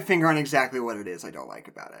to put my finger on exactly what it is I don't like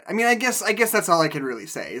about it. I mean, I guess that's all I can really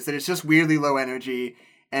say, is that it's just weirdly low energy,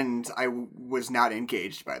 and I was not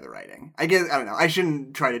engaged by the writing. I don't know, I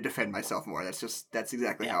shouldn't try to defend myself more, that's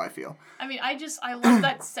exactly how I feel. I mean, I love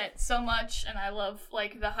that set so much, and I love,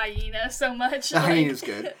 like, the hyena so much. The hyena's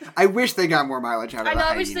good. I wish they got more mileage out of the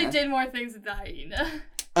hyena. I wish they did more things with the hyena.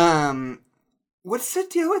 What's the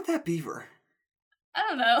deal with that beaver? I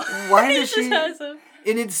don't know. Why does she...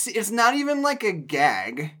 And it's not even like a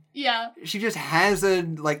gag. Yeah. She just has a,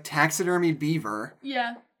 like, taxidermy beaver.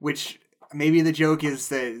 Yeah. Which, maybe the joke is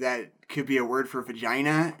that could be a word for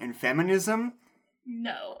vagina and feminism.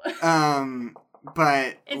 No.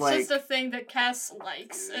 But, it's like... just a thing that Cass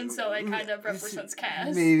likes, and so it kind of represents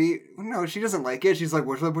Cass. Maybe. No, she doesn't like it. She's like,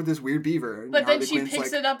 what's up with this weird beaver? But then she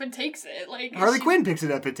picks it up and takes it. Like, Harley Quinn picks it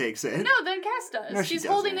up and takes it. No, then Cass does. No, she's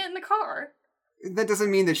holding it in the car. That doesn't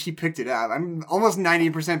mean that she picked it up. I'm almost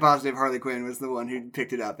 90% positive Harley Quinn was the one who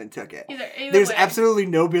picked it up and took it. Either There's way. absolutely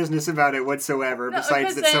no business about it whatsoever,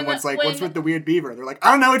 besides that someone's like, what's with the weird beaver? They're like, I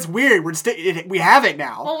don't know, it's weird. We have it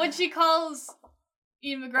now. Well, when she calls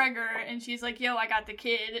Ian McGregor and she's like, yo, I got the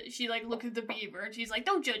kid, she, like, looks at the beaver and she's like,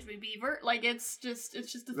 don't judge me, beaver. Like, it's just a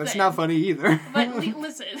thing. That's not funny either. But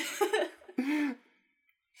listen.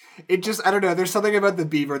 It just, I don't know, there's something about the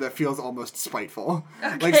beaver that feels almost spiteful.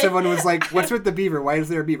 Okay. Like, someone was like, what's with the beaver? Why is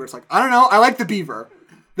there a beaver? It's like, I don't know, I like the beaver.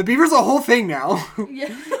 The beaver's a whole thing now.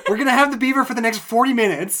 Yeah. We're gonna have the beaver for the next 40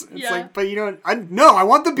 minutes. It's like, but you know, I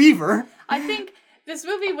want the beaver. I think this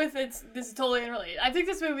movie this is totally unrelated. I think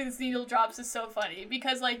this movie, this Needle Drops, is so funny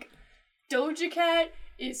because, like, Doja Cat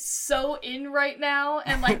is so in right now,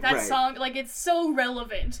 and, like, that song, like, it's so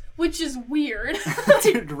relevant, which is weird.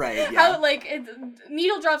 Right, yeah. How, like,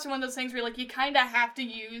 Needle Drops are one of those things where, like, you kind of have to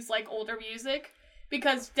use, like, older music,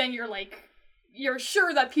 because then you're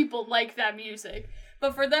sure that people like that music.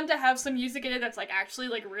 But for them to have some music in it that's, like, actually,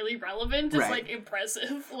 like, really relevant is, like,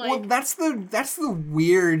 impressive. Like, well, that's the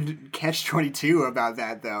weird catch-22 about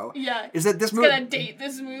that, though. Yeah. Is that this movie... It's gonna date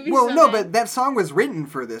this movie. Well, no, but that song was written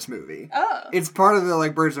for this movie. Oh. It's part of the,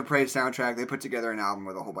 like, Birds of Prey soundtrack. They put together an album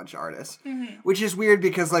with a whole bunch of artists. Mm-hmm. Which is weird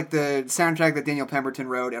because, like, the soundtrack that Daniel Pemberton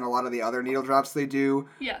wrote and a lot of the other Needle Drops they do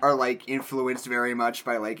are, like, influenced very much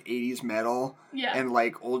by, like, 80s metal. Yeah. And,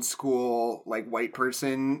 like, old school, like, white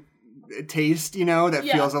person taste, you know, that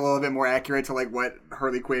feels a little bit more accurate to, like, what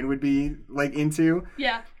Harley Quinn would be, like, into.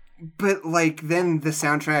 Yeah. But, like, then the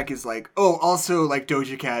soundtrack is like, oh, also, like,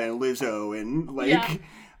 Doja Cat and Lizzo and, like,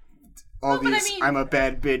 all these I'm a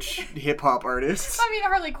bad bitch hip-hop artists. I mean,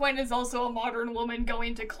 Harley Quinn is also a modern woman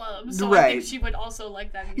going to clubs, so I think she would also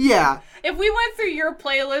like that music. Yeah. If we went through your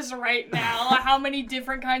playlist right now, how many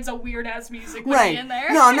different kinds of weird-ass music would be in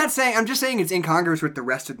there? No, I'm just saying it's incongruous with the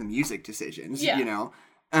rest of the music decisions, you know?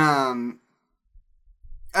 I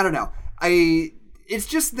don't know. It's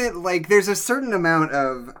just that, like, there's a certain amount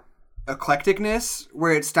of eclecticness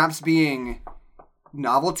where it stops being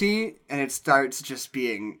novelty and it starts just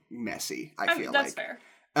being messy, I feel that's like. That's fair.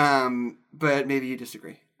 But maybe you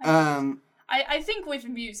disagree. I think with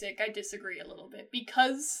music, I disagree a little bit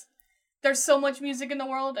because there's so much music in the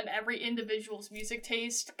world and every individual's music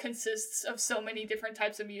taste consists of so many different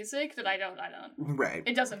types of music that I don't. Right.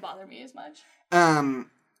 It doesn't bother me as much.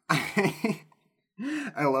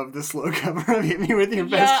 I love the slow cover of Hit Me With Your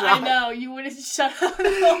Best Shot. Yeah, I know. You wouldn't shut up the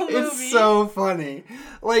whole movie. It's so funny.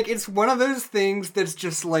 Like, it's one of those things that's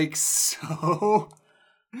just, like, so,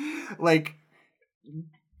 like,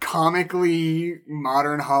 comically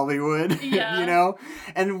modern Hollywood, yeah. you know?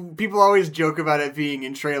 And people always joke about it being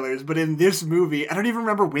in trailers, but in this movie, I don't even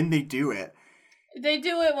remember when they do it. They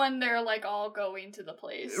do it when they're, like, all going to the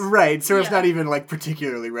place. Right, so it's not even, like,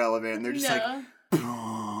 particularly relevant. They're just like,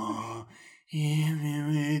 hit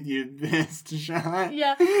me with your best shot.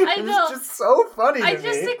 Yeah, I know. It's just so funny to I me.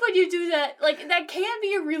 just think when you do that, like, that can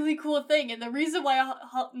be a really cool thing. And the reason why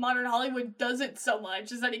modern Hollywood does it so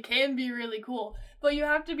much is that it can be really cool. But you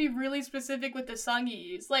have to be really specific with the song you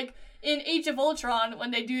use. Like, in Age of Ultron,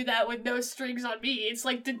 when they do that with No Strings on Me, it's,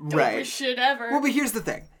 like, the dopest shit ever. Well, but here's the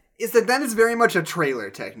thing. Is that is very much a trailer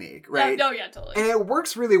technique, right? Yeah, yeah, totally. And it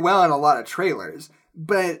works really well in a lot of trailers.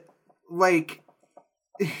 But, like...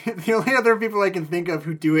 the only other people I can think of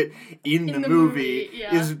who do it in the movie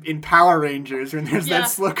is in Power Rangers when there's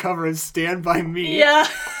that slow cover of Stand By Me. Yeah.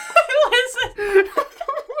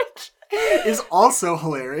 Which is also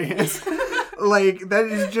hilarious. Like, that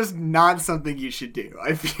is just not something you should do,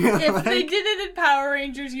 I feel if like. they did it in Power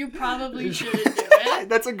Rangers, you probably shouldn't do it.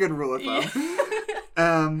 That's a good rule of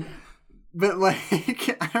thumb. But, like,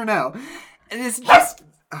 I don't know. And it's just...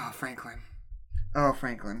 Oh, Franklin.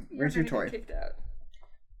 Where's your toy? Get kicked out.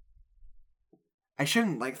 I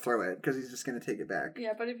shouldn't, like, throw it, because he's just going to take it back.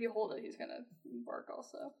 Yeah, but if you hold it, he's going to bark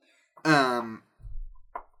also.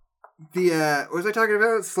 What was I talking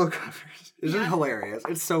about? Slow covers. It's just hilarious.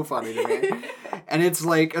 It's so funny to me. And it's,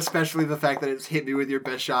 like, especially the fact that it's Hit Me With Your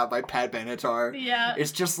Best Shot by Pat Benatar. Yeah.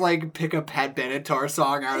 It's just, like, pick a Pat Benatar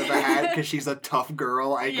song out of a hat, because she's a tough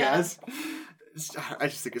girl, I guess. I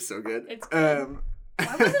just think it's so good. It's good.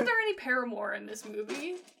 Why wasn't there any Paramore in this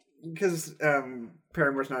movie? Because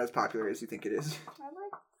Paramore's not as popular as you think it is.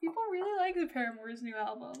 People really like the Paramore's new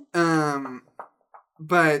album.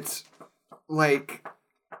 But like,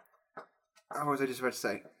 what was I just about to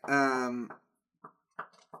say? Man,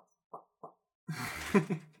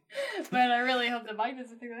 I really hope the mic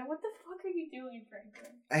doesn't think that. What the fuck are you doing,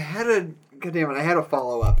 Franklin? I had a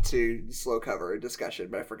follow up to slow cover discussion,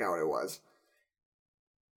 but I forgot what it was.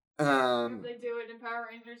 If they do it in Power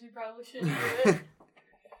Rangers, you probably shouldn't do it.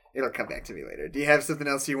 It'll come back to me later. Do you have something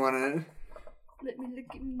else you want to... Let me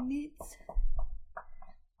look at my notes.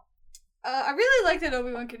 I really like that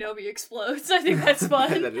Obi-Wan Kenobi explodes. I think that's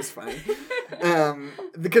fun. That is funny.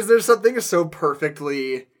 Because there's something so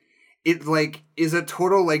perfectly... It, like, is a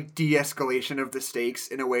total, like, de-escalation of the stakes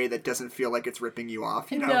in a way that doesn't feel like it's ripping you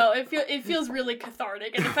off, you know? No, it feels really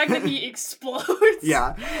cathartic. And the fact that he explodes...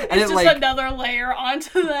 Yeah. And it's just, like, another layer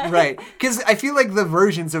onto that. Right. Because I feel like the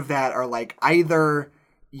versions of that are, like, either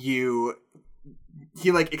he,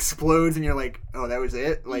 like, explodes and you're like, oh, that was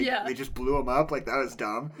it? Like, they just blew him up? Like, that was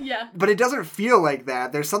dumb. Yeah. But it doesn't feel like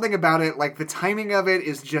that. There's something about it, like, the timing of it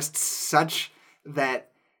is just such that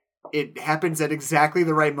it happens at exactly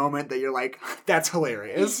the right moment that you're like, that's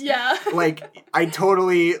hilarious. Yeah. Like, I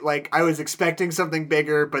totally, like, I was expecting something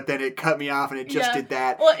bigger, but then it cut me off and it just did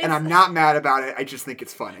that. Well, and I'm not mad about it. I just think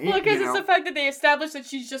it's funny. Well, because it's the fact that they established that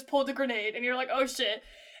she's just pulled a grenade and you're like, oh shit.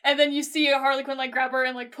 And then you see Harley Quinn, like, grab her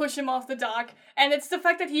and, like, push him off the dock. And it's the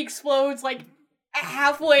fact that he explodes, like,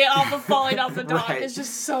 halfway off of falling off the dock. It's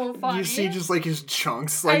just so funny. You see just, like, his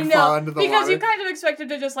chunks, like, fall into the water. Because you kind of expect him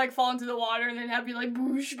to just, like, fall into the water and then have be like,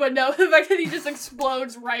 boosh. But no, the fact that he just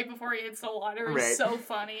explodes right before he hits the water is so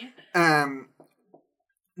funny. Another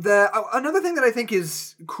thing that I think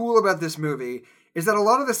is cool about this movie is that a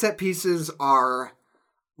lot of the set pieces are,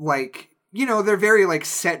 like... You know, they're very, like,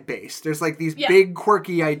 set-based. There's, like, these big,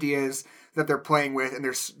 quirky ideas that they're playing with, and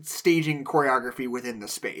there's staging choreography within the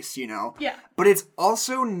space, you know? Yeah. But it's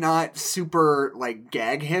also not super, like,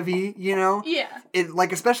 gag-heavy, you know? Yeah. It,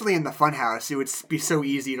 like, especially in the Funhouse, it would be so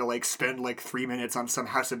easy to, like, spend, like, 3 minutes on some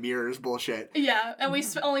House of Mirrors bullshit. Yeah, and we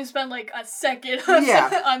only spend, like, a second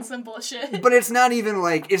on some bullshit. But it's not even,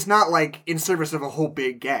 like, it's not, like, in service of a whole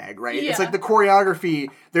big gag, right? Yeah. It's like the choreography,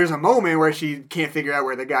 there's a moment where she can't figure out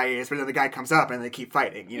where the guy is, but then the guy comes up and they keep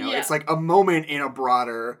fighting, you know? Yeah. It's like a moment in a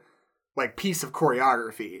broader... like, piece of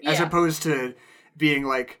choreography, as opposed to being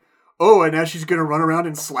like, oh, and now she's gonna run around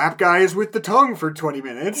and slap guys with the tongue for 20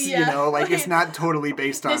 minutes, you know? Like, it's not totally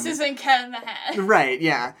based on... This isn't Cat in the Hat. Right,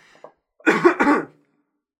 yeah.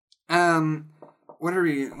 What are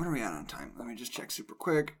we at on time? Let me just check super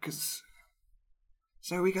quick, because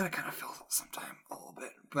So we gotta kind of fill some time a little bit,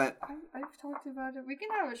 but I've talked about it. We can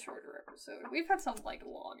have a shorter episode. We've had some like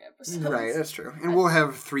long episodes. Right, that's true. And we'll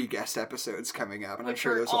have 3 guest episodes coming up, and I'm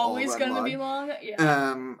sure those will all run long. Always gonna be long.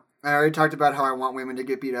 Yeah. I already talked about how I want women to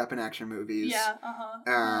get beat up in action movies. Yeah.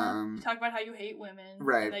 You talk about how you hate women.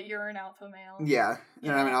 Right. And that you're an alpha male. Yeah.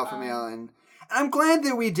 And I'm an alpha male, and I'm glad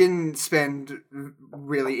that we didn't spend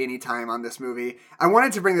really any time on this movie. I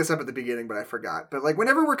wanted to bring this up at the beginning, but I forgot. But like,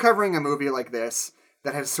 whenever we're covering a movie like this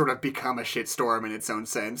that has sort of become a shitstorm in its own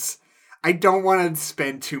sense, I don't want to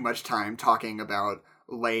spend too much time talking about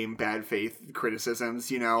lame, bad faith criticisms,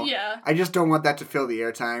 you know? Yeah. I just don't want that to fill the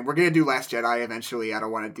airtime. We're going to do Last Jedi eventually. I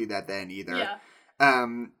don't want to do that then either. Yeah.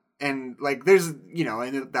 And, like, there's, you know,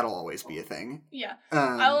 and that'll always be a thing. Yeah.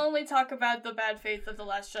 I'll only talk about the bad faith of The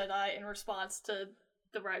Last Jedi in response to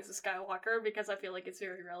The Rise of Skywalker, because I feel like it's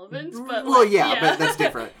very relevant. But well, but that's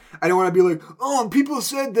different. I don't want to be like, oh, people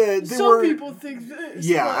said that Some people think this.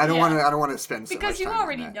 Yeah, I don't want to spend so much time because you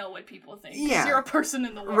already know what people think. Yeah. You're a person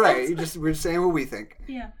in the world. Right, we're just saying what we think.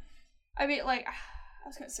 Yeah. I mean, like, I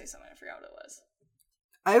was going to say something, I forgot what it was.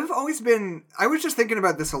 I was just thinking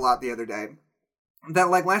about this a lot the other day.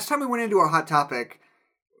 That, like, last time we went into a hot topic,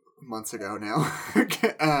 months ago now.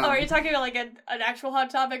 Are you talking about, like, an actual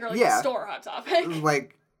hot topic or, like, a store hot topic?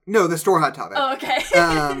 Like, no, the store hot topic. Oh,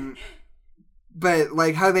 okay. But,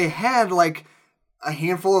 like, how they had, like, a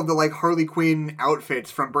handful of the, like, Harley Quinn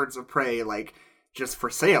outfits from Birds of Prey, like, just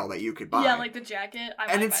for sale that you could buy. Yeah, like the jacket.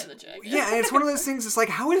 I might buy the jacket. Yeah, and it's one of those things, it's like,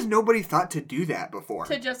 how has nobody thought to do that before?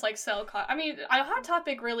 To just, like, sell... I mean, Hot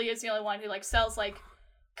Topic really is the only one who, like, sells, like,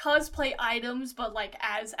 cosplay items, but like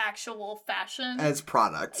as actual fashion, as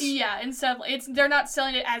products. Yeah, instead of, they're not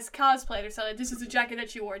selling it as cosplay. They're selling this is a jacket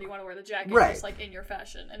that you wore. Do you want to wear the jacket? Right. Just like in your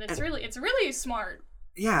fashion, and it's really smart.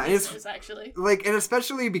 Yeah, it's actually like, and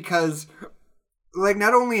especially because, like,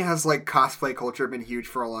 not only has like cosplay culture been huge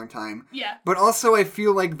for a long time, yeah, but also I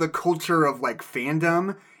feel like the culture of like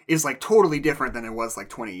fandom is like totally different than it was like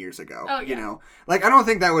 20 years ago. Oh, yeah. You know, like I don't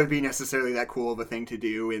think that would be necessarily that cool of a thing to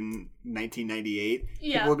do in 1998.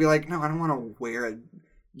 Yeah, people would be like, no, I don't want to wear a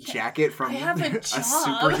jacket from a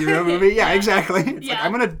superhero movie. Yeah, exactly. It's like,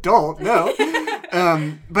 I'm an adult. No.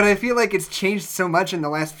 But I feel like it's changed so much in the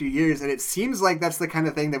last few years, and it seems like that's the kind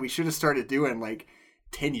of thing that we should have started doing like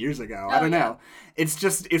 10 years ago. I don't know.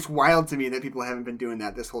 It's wild to me that people haven't been doing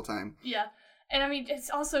that this whole time. Yeah. And I mean, it's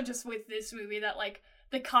also just with this movie that like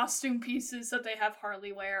the costume pieces that they have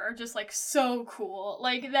Harley wear are just like so cool.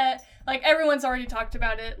 Like that, like everyone's already talked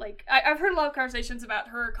about it. Like I've heard a lot of conversations about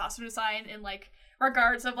her costume design in like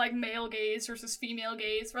regards of like male gaze versus female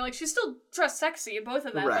gaze, where like she's still dressed sexy in both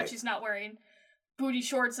of them, but she's not wearing booty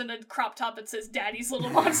shorts and a crop top that says Daddy's Little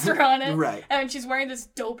Monster on it. Right. And she's wearing this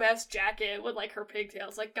dope-ass jacket with, like, her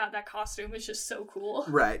pigtails. Like, God, that costume is just so cool.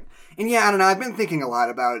 Right. And yeah, I don't know, I've been thinking a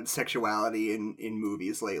lot about sexuality in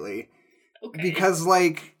movies lately. Okay. Because,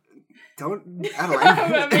 like, I don't know.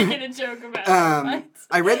 I'm making a joke about it.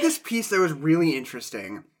 I read this piece that was really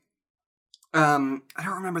interesting. I don't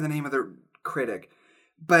remember the name of the critic,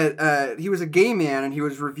 but he was a gay man, and he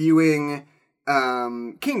was reviewing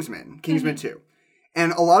Kingsman 2.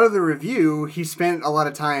 And a lot of the review, he spent a lot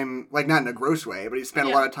of time, like, not in a gross way, but he spent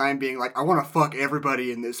a lot of time being like, I want to fuck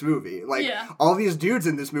everybody in this movie. Like, all these dudes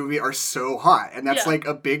in this movie are so hot. And that's, like,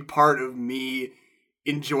 a big part of me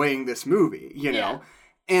enjoying this movie, you know?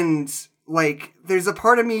 And, like, there's a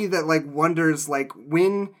part of me that, like, wonders, like,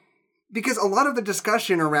 because a lot of the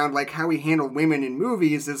discussion around, like, how we handle women in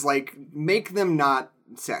movies is, like, make them not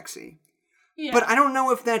sexy. Yeah. But I don't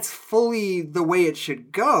know if that's fully the way it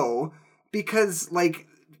should go. Because, like,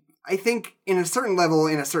 I think in a certain level,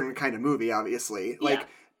 in a certain kind of movie, obviously, like,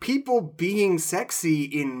 people being sexy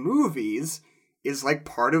in movies is, like,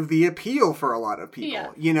 part of the appeal for a lot of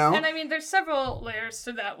people, you know? And, I mean, there's several layers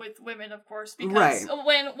to that with women, of course, because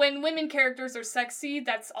when women characters are sexy,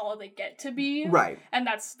 that's all they get to be. Right. And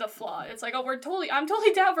that's the flaw. It's like, oh, I'm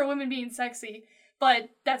totally down for women being sexy, but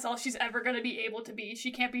that's all she's ever going to be able to be.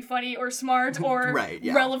 She can't be funny or smart or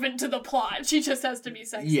relevant to the plot. She just has to be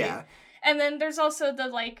sexy. Yeah. And then there's also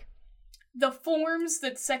the forms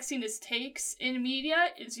that sexiness takes in media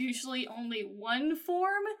is usually only one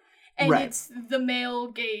form, and it's the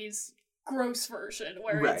male gaze gross version,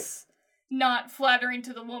 where it's not flattering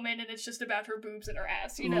to the woman and it's just about her boobs and her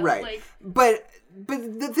ass, you know? Right. Like, but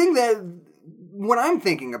the thing what I'm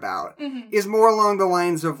thinking about is more along the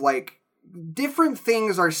lines of, like, different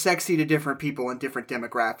things are sexy to different people in different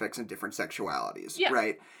demographics and different sexualities,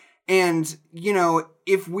 right? And, you know,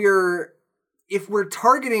 if we're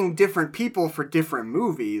targeting different people for different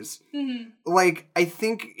movies, like, I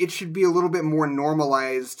think it should be a little bit more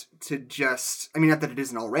normalized to just, I mean, not that it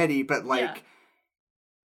isn't already, but, like,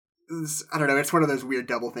 I don't know, it's one of those weird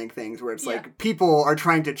doublethink things where it's like, people are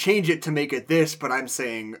trying to change it to make it this, but I'm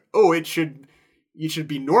saying, oh, you should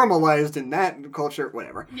be normalized in that culture,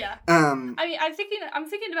 whatever. Yeah. I mean, I'm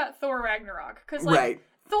thinking about Thor Ragnarok, because, like, right.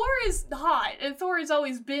 Thor is hot, and Thor has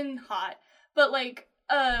always been hot, but, like,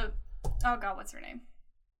 oh god, what's her name?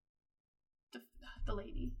 The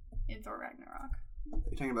lady in Thor Ragnarok. Are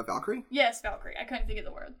you talking about Valkyrie? Yes, Valkyrie. I couldn't think of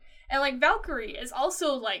the word. And, like, Valkyrie is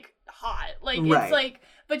also, like, hot. Like, right. it's, like,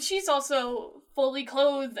 but she's also fully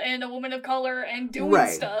clothed and a woman of color and doing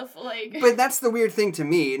stuff. Like, but that's the weird thing to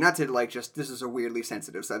me, not to, like, just, this is a weirdly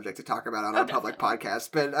sensitive subject to talk about on our public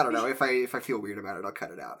podcast, but I don't know, if I feel weird about it, I'll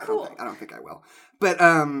cut it out. Cool. I don't think I will. But,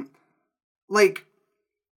 like,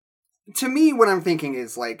 to me, what I'm thinking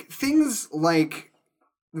is, like, things like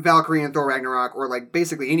Valkyrie and Thor Ragnarok, or, like,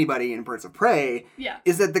 basically anybody in Birds of Prey,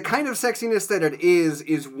 is that the kind of sexiness that it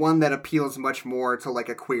is one that appeals much more to, like,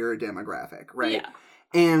 a queer demographic, right? Yeah.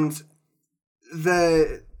 And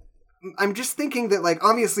I'm just thinking that, like,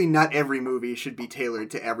 obviously not every movie should be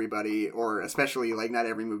tailored to everybody, or especially, like, not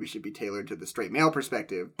every movie should be tailored to the straight male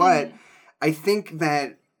perspective, but I think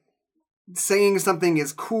that saying something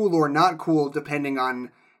is cool or not cool depending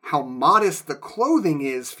on how modest the clothing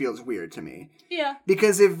is feels weird to me. Yeah.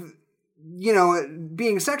 Because if, you know,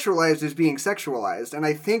 being sexualized is being sexualized, and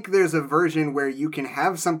I think there's a version where you can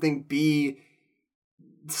have something be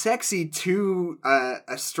sexy to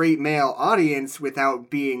a straight male audience without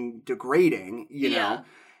being degrading, you know?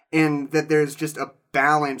 And that there's just a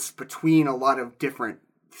balance between a lot of different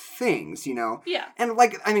things, you know? Yeah. And,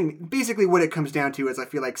 like, I mean, basically what it comes down to is I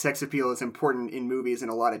feel like sex appeal is important in movies in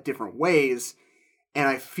a lot of different ways, and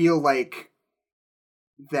I feel like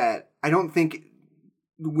that I don't think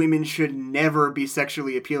women should never be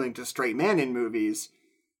sexually appealing to straight men in movies.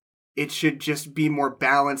 It should just be more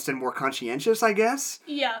balanced and more conscientious, I guess.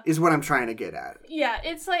 Yeah. Is what I'm trying to get at. Yeah,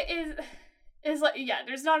 it's like,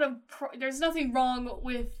 there's nothing wrong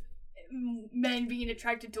with men being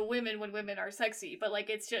attracted to women when women are sexy, but, like,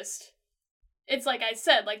 it's like I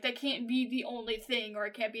said, like, that can't be the only thing, or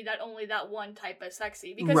it can't be only that one type of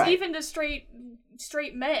sexy, because even to straight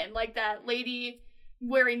men, like that lady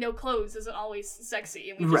wearing no clothes isn't always sexy,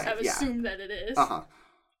 and we just have assumed that it is.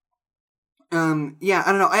 Yeah,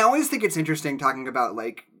 I don't know. I always think it's interesting talking about,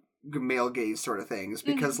 like, male gaze sort of things,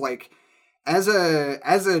 because, like, as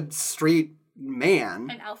a straight man,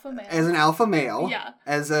 an alpha male,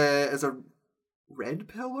 as a red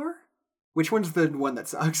pillar. Which one's the one that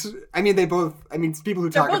sucks? I mean, people who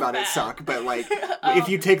talk about it suck, but, like, if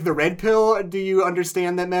you take the red pill, do you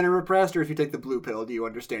understand that men are repressed? Or if you take the blue pill, do you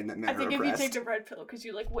understand that men are repressed? I think if you take the red pill, because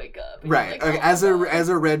you, like, wake up. Right. Like, as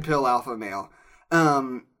a red pill alpha male,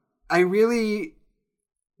 I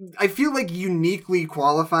feel, like, uniquely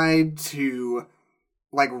qualified to,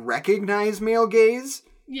 like, recognize male gaze.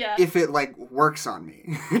 Yeah. If it, like, works on me.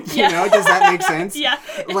 You know? Does that make sense? Yeah.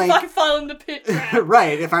 Like, if I fall in the pit trap.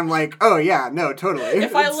 Right. If I'm like, oh, yeah, no, totally.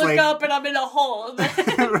 If I look up and I'm in a hole.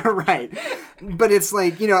 Right. But it's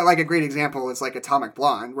like, you know, like, a great example is, like, Atomic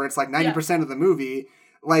Blonde, where it's, like, 90% of the movie,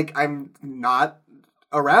 like, I'm not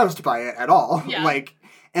aroused by it at all. Yeah. Like,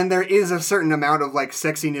 and there is a certain amount of, like,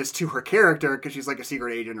 sexiness to her character, because she's, like, a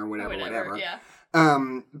secret agent or whatever. Yeah.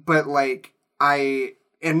 But, like,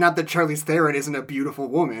 and not that Charlize Theron isn't a beautiful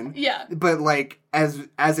woman. Yeah. But, like, as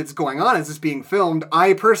it's going on, as it's being filmed,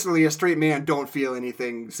 I personally, a straight man, don't feel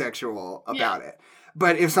anything sexual about it.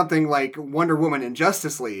 But if something like Wonder Woman and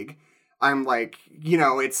Justice League, I'm like, you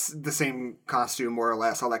know, it's the same costume, more or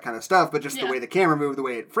less, all that kind of stuff, but just the way the camera moved, the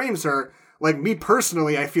way it frames her, like, me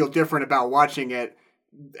personally, I feel different about watching it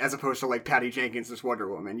as opposed to, like, Patty Jenkins as Wonder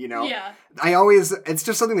Woman, you know? Yeah. It's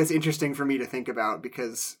just something that's interesting for me to think about,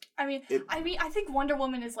 because... I think Wonder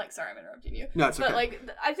Woman is, like, sorry, I'm interrupting you. No, it's okay. But, like,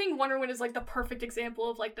 I think Wonder Woman is, like, the perfect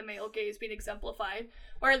example of, like, the male gaze being exemplified,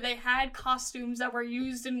 where they had costumes that were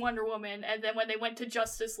used in Wonder Woman, and then when they went to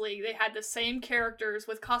Justice League, they had the same characters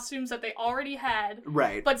with costumes that they already had,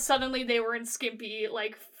 right? But suddenly they were in skimpy,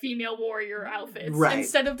 like, female warrior outfits, right?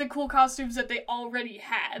 Instead of the cool costumes that they already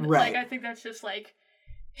had. Right. Like, I think that's just, like,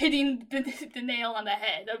 hitting the nail on the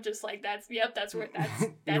head of just, like, that's right.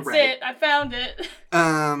 It. I found it.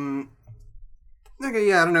 Okay,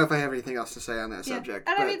 yeah, I don't know if I have anything else to say on that subject.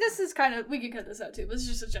 And I mean, this is kind of, we can cut this out too, but this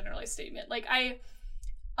is just a generalized statement. Like,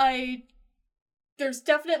 there's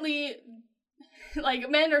definitely, like,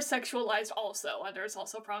 men are sexualized also, and there's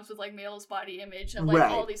also problems with, like, males' body image and, like,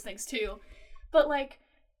 all these things too. But, like,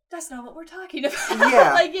 that's not what we're talking about.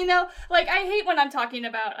 Yeah. Like, you know, like, I hate when I'm talking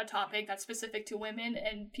about a topic that's specific to women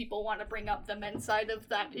and people want to bring up the men's side of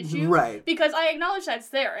that issue. Right. Because I acknowledge that's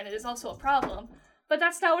there and it is also a problem. but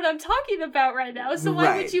that's not what I'm talking about right now, so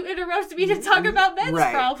why would you interrupt me to talk about men's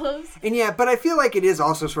problems? And yeah, but I feel like it is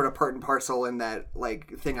also sort of part and parcel in that,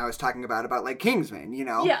 like, thing I was talking about, like, Kingsman, you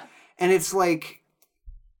know? Yeah. And it's like,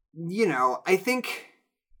 you know, I think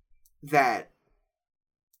that,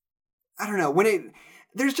 I don't know,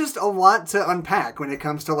 there's just a lot to unpack when it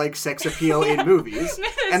comes to, like, sex appeal in movies.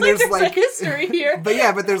 And there's a history here.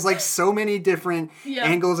 But there's, like, so many different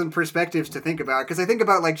angles and perspectives to think about. Because I think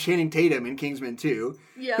about, like, Channing Tatum in Kingsman 2,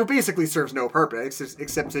 who basically serves no purpose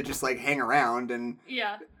except to just, like, hang around and,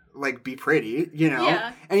 like, be pretty, you know?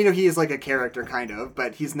 Yeah. And, you know, he is, like, a character, kind of,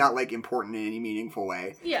 but he's not, like, important in any meaningful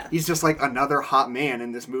way. Yeah. He's just, like, another hot man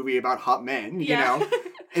in this movie about hot men, you know?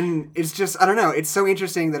 And it's just, I don't know, it's so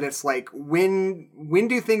interesting that it's like, when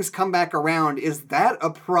do things come back around? Is that a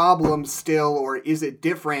problem still, or is it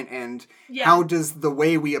different? And how does the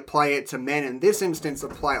way we apply it to men in this instance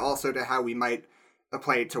apply also to how we might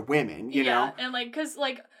apply it to women, you know? And, like, because,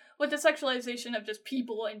 like, with the sexualization of just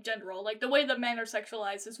people in general, like, the way that men are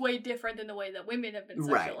sexualized is way different than the way that women have been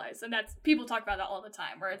sexualized. And that's, people talk about that all the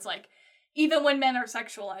time, where it's like, even when men are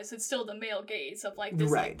sexualized, it's still the male gaze of, like, this,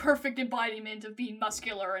 like, perfect embodiment of being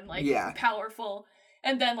muscular and, like, powerful.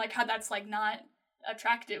 And then, like, how that's, like, not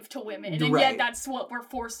attractive to women. And yet that's what we're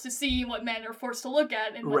forced to see, what men are forced to look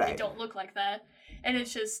at, and what they don't look like that. And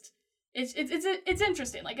it's just, it's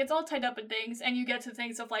interesting. Like, it's all tied up in things, and you get to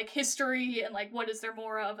things of, like, history, and, like, what is there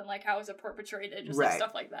more of, and, like, how is it perpetrated, just, like,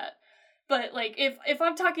 stuff like that. But, like, if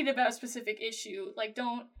I'm talking about a specific issue, like,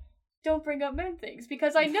 don't bring up men things,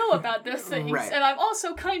 because I know about those things, and I'm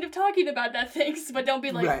also kind of talking about that things, but don't be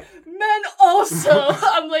like, men also!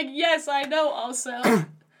 I'm like, yes, I know also.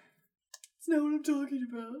 It's not what I'm talking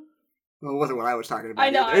about. Well, it wasn't what I was talking about. I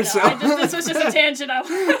know. This was just a tangent I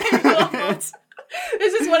wanted to go on.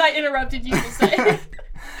 This is what I interrupted you to say.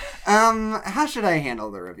 How should I handle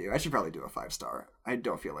the review? I should probably do a 5-star. I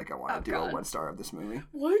don't feel like I want to do a 1-star of this movie.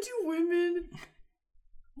 Why do women...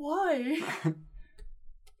 Why?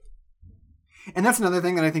 And that's another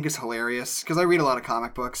thing that I think is hilarious, because I read a lot of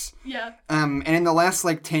comic books. Yeah. And in the last,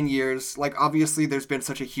 like, 10 years, like, obviously there's been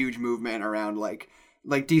such a huge movement around, like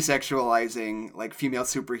desexualizing, like, female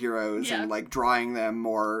superheroes and, like, drawing them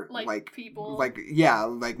more, like people. Like,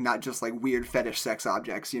 like, not just, like, weird fetish sex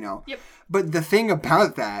objects, you know? Yep. But the thing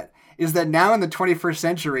about that is that now in the 21st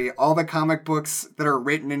century, all the comic books that are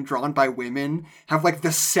written and drawn by women have, like, the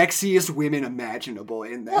sexiest women imaginable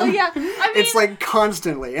in them. Well, yeah. I mean, it's, like,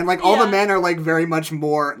 constantly. And, like, all the men are, like, very much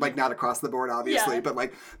more, like, not across the board, obviously, but,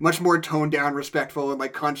 like, much more toned down, respectful, and,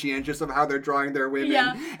 like, conscientious of how they're drawing their women.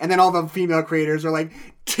 Yeah. And then all the female creators are, like,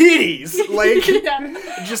 titties! Like,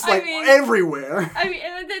 just, like, everywhere. I mean,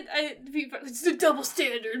 it's a double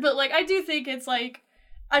standard, but, like, I do think it's, like,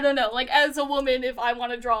 I don't know, like, as a woman, if I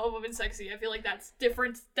want to draw a woman sexy, I feel like that's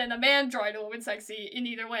different than a man drawing a woman sexy in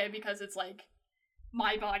either way, because it's, like,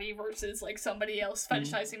 my body versus, like, somebody else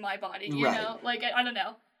fetishizing my body, you know? Like, I don't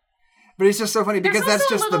know. But it's just so funny, because that's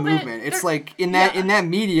just the movement. It's like, in that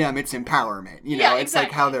medium, it's empowerment, you know? It's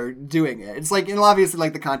like how they're doing it. It's like, and obviously,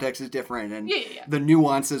 like, the context is different, and the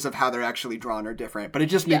nuances of how they're actually drawn are different, but it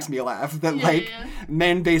just makes me laugh that,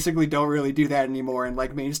 men basically don't really do that anymore in,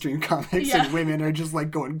 like, mainstream comics, and women are just,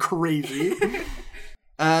 like, going crazy.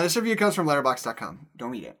 This review comes from Letterboxd.com.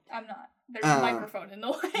 Don't read it. I'm not. There's a microphone in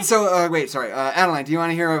the way. So, wait, sorry. Adeline, do you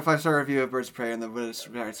want to hear a 5-star review of Birds of Prey and the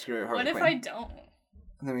What if I don't?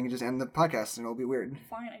 And then we can just end the podcast and it'll be weird.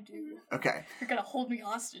 Fine, I do. Okay. You're gonna hold me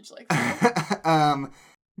hostage like that.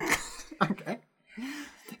 Okay.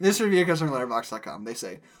 This review comes from Letterboxd.com. They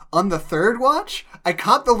say, on the third watch, I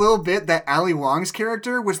caught the little bit that Ali Wong's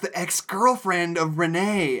character was the ex-girlfriend of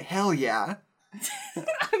Renee. Hell yeah.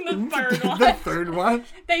 The third one. The third one?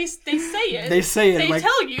 They say it. They say it. They like,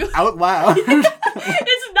 tell you. Out loud.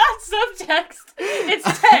 It's not subtext.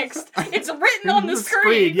 It's text. It's written on the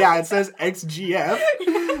screen. Yeah, it says XGF.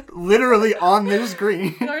 Literally on the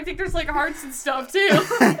screen. I think there's, like, hearts and stuff, too.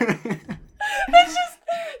 That's just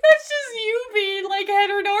you being, like,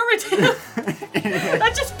 heteronormative.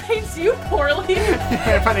 That just paints you poorly.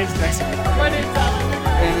 My name's Dexter. My name's Alan.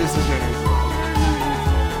 And this is Jonas.